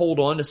not hold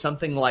on to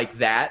something like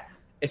that,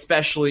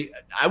 especially,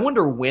 I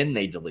wonder when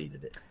they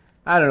deleted it.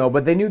 I don't know,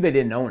 but they knew they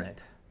didn't own it.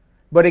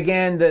 But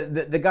again,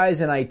 the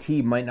guys in IT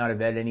might not have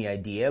had any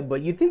idea,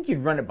 but you'd think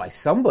you'd run it by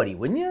somebody,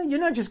 wouldn't you? You're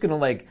not just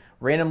going to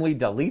randomly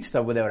delete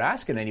stuff without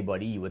asking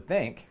anybody, you would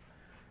think.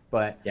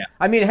 But, yeah.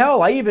 I mean,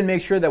 hell, I even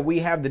make sure that we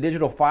have the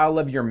digital file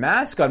of your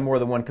mask on more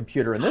than one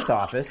computer in this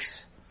office.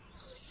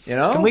 You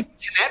know? Can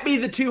that be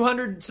the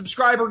 200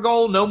 subscriber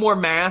goal? No more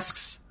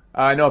masks?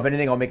 No, if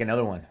anything, I'll make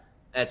another one.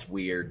 That's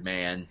weird,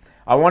 man.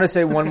 I want to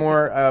say one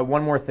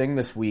more thing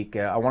this week.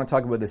 I want to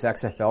talk about this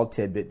XFL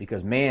tidbit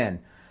because, man,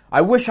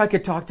 I wish I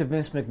could talk to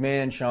Vince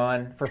McMahon,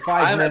 Sean, for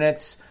 5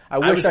 minutes. I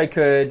wish I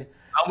could.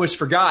 I almost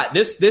forgot.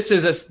 This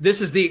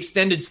is the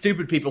extended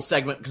Stupid People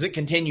segment because it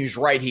continues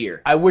right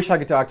here. I wish I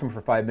could talk to him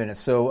for 5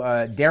 minutes. So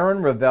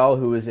Darren Ravel,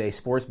 who is a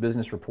sports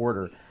business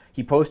reporter,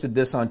 he posted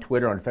this on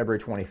Twitter on February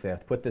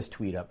 25th. Put this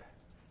tweet up.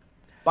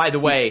 By the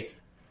way,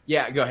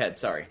 yeah, go ahead.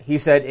 Sorry. He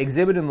said,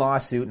 exhibit in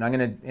lawsuit, and I'm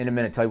going to, in a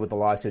minute, tell you what the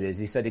lawsuit is.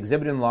 He said,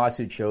 exhibit in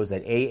lawsuit shows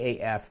that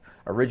AAF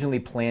originally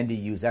planned to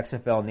use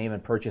XFL name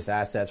and purchase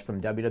assets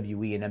from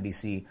WWE and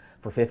NBC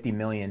for $50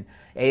 million.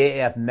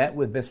 AAF met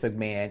with Vince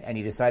McMahon, and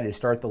he decided to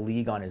start the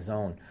league on his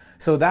own.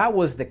 So that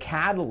was the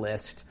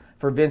catalyst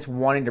for Vince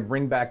wanting to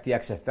bring back the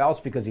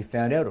XFLs because he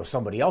found out,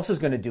 somebody else is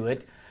going to do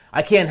it.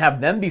 I can't have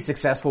them be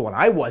successful when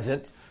I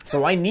wasn't.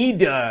 So I need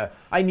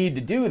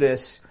to do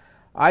this.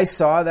 I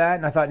saw that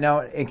and I thought,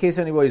 now, in case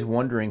anybody's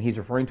wondering, he's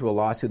referring to a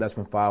lawsuit that's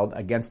been filed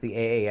against the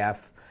AAF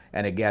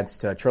and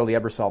against Charlie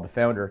Ebersol, the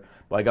founder,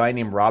 by a guy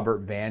named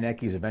Robert Vanek.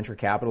 He's a venture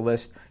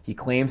capitalist. He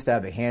claims to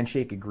have a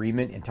handshake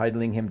agreement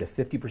entitling him to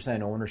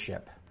 50%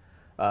 ownership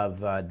of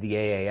the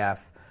AAF.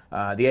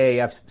 The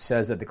AAF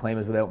says that the claim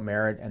is without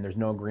merit and there's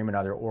no agreement,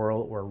 either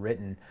oral or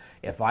written.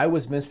 If I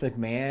was Vince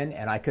McMahon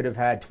and I could have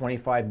had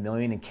 $25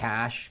 million in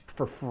cash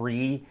for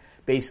free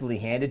basically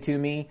handed to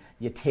me,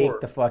 you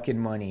take the fucking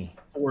money.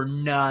 For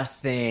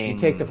nothing. You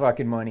take the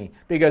fucking money.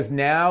 Because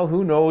now,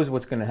 who knows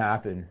what's going to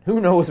happen? Who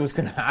knows what's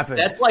going to happen?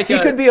 That's like he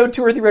could be out $200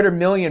 or $300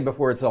 million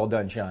before it's all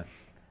done, Sean.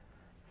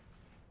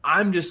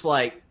 I'm just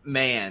like,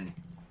 man,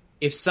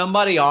 if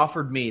somebody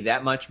offered me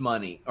that much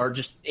money, or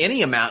just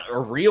any amount,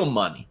 or real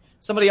money,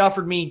 somebody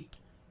offered me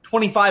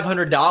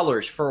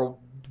 $2,500 for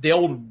the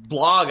old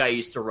blog I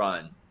used to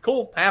run.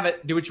 Cool, have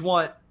it. Do what you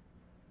want.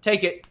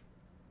 Take it.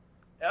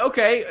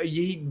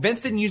 Okay,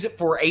 Vince didn't use it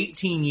for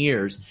 18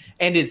 years,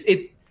 and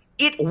it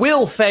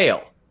will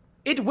fail.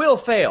 It will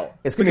fail.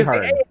 It's going to be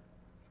hard. The AAF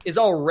is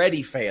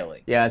already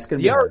failing. Yeah, it's going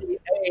to be hard. The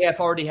AAF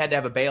already had to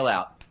have a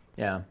bailout.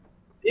 Yeah.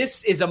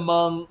 This is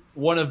among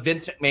one of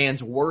Vince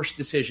McMahon's worst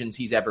decisions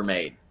he's ever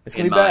made. It's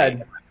going to be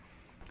bad.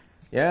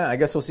 Yeah, I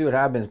guess we'll see what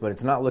happens, but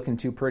it's not looking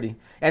too pretty.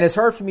 And it's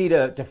hard for me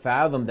to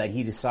fathom that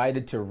he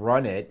decided to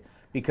run it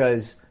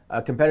because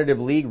a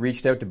competitive league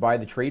reached out to buy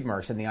the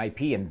trademarks and the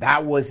IP, and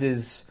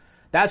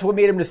that's what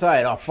made him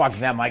decide, oh, fuck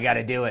them, I got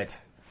to do it.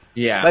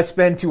 Yeah. Let's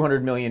spend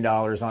 $200 million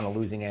on a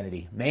losing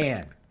entity.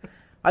 Man,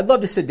 I'd love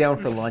to sit down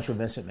for lunch with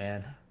Vince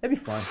McMahon. That'd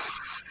be fun.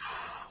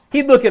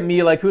 He'd look at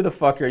me like, who the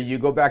fuck are you?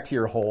 Go back to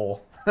your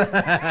hole.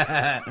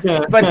 But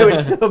it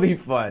would still be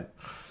fun.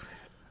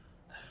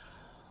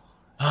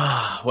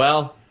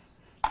 Well,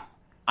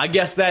 I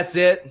guess that's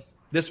it.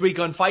 This week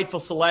on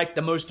Fightful Select,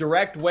 the most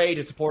direct way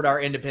to support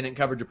our independent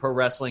coverage of pro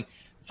wrestling,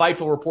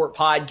 Fightful Report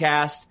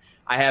podcast.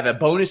 I have a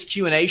bonus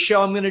Q&A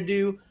show I'm going to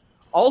do.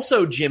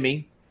 Also,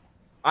 Jimmy,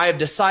 I have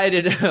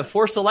decided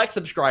for Select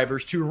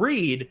subscribers to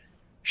read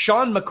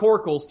Sean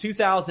McCorkle's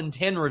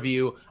 2010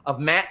 review of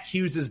Matt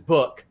Hughes'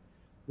 book,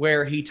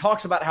 where he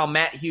talks about how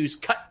Matt Hughes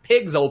cut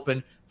pigs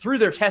open, threw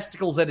their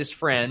testicles at his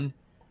friend,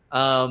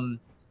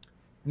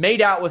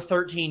 made out with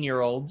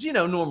 13-year-olds,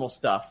 normal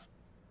stuff.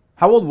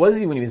 How old was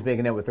he when he was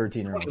making out with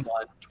 13-year-olds?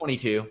 21,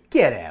 22.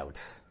 Get out.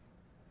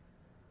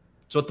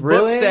 That's what the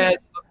book said.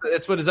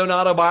 That's what his own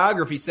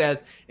autobiography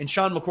says. And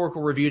Sean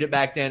McCorkle reviewed it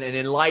back then. And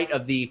in light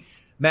of the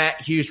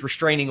Matt Hughes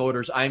restraining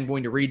orders, I'm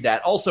going to read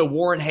that. Also,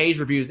 Warren Hayes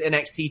reviews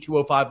NXT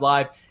 205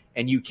 Live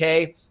and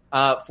UK.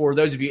 For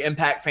those of you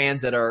Impact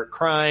fans that are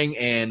crying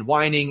and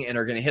whining and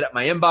are going to hit up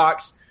my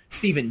inbox,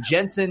 Steven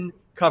Jensen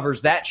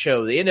covers that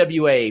show, the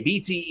NWA,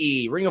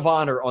 BTE, Ring of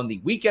Honor on the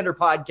Weekender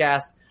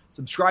podcast.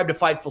 Subscribe to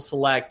Fightful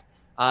Select.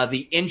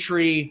 The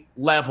entry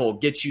level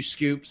gets you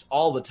scoops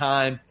all the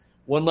time.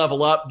 One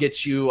level up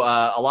gets you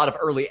a lot of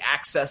early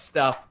access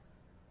stuff.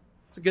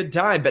 It's a good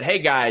time. But hey,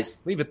 guys,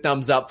 leave a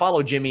thumbs up.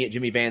 Follow Jimmy at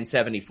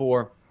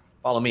JimmyVan74.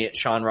 Follow me at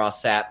Sean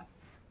Ross Sapp.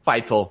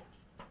 Fightful.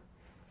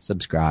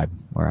 Subscribe.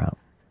 We're out.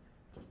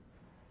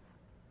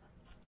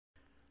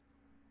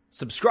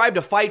 Subscribe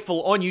to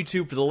Fightful on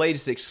YouTube for the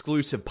latest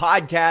exclusive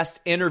podcasts,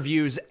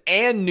 interviews,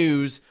 and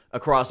news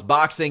across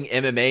boxing,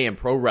 MMA, and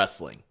pro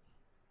wrestling.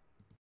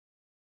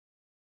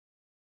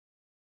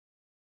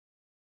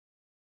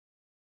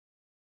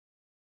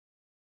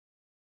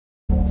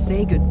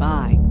 Say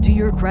goodbye to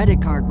your credit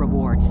card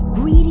rewards.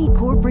 Greedy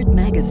corporate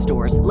mega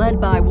stores,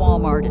 led by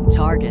Walmart and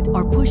Target,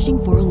 are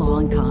pushing for a law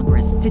in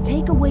Congress to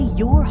take away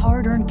your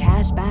hard-earned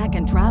cash back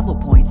and travel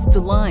points to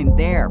line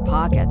their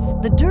pockets.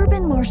 The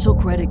Durbin-Marshall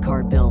credit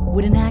card bill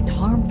would enact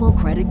harmful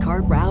credit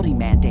card routing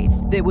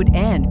mandates that would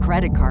end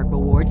credit card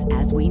rewards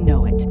as we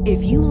know it.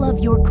 If you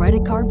love your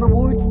credit card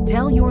rewards,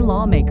 tell your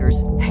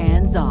lawmakers,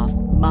 hands off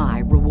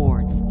my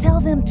rewards. Tell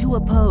them to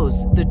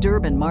oppose the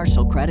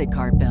Durbin-Marshall credit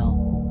card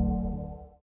bill.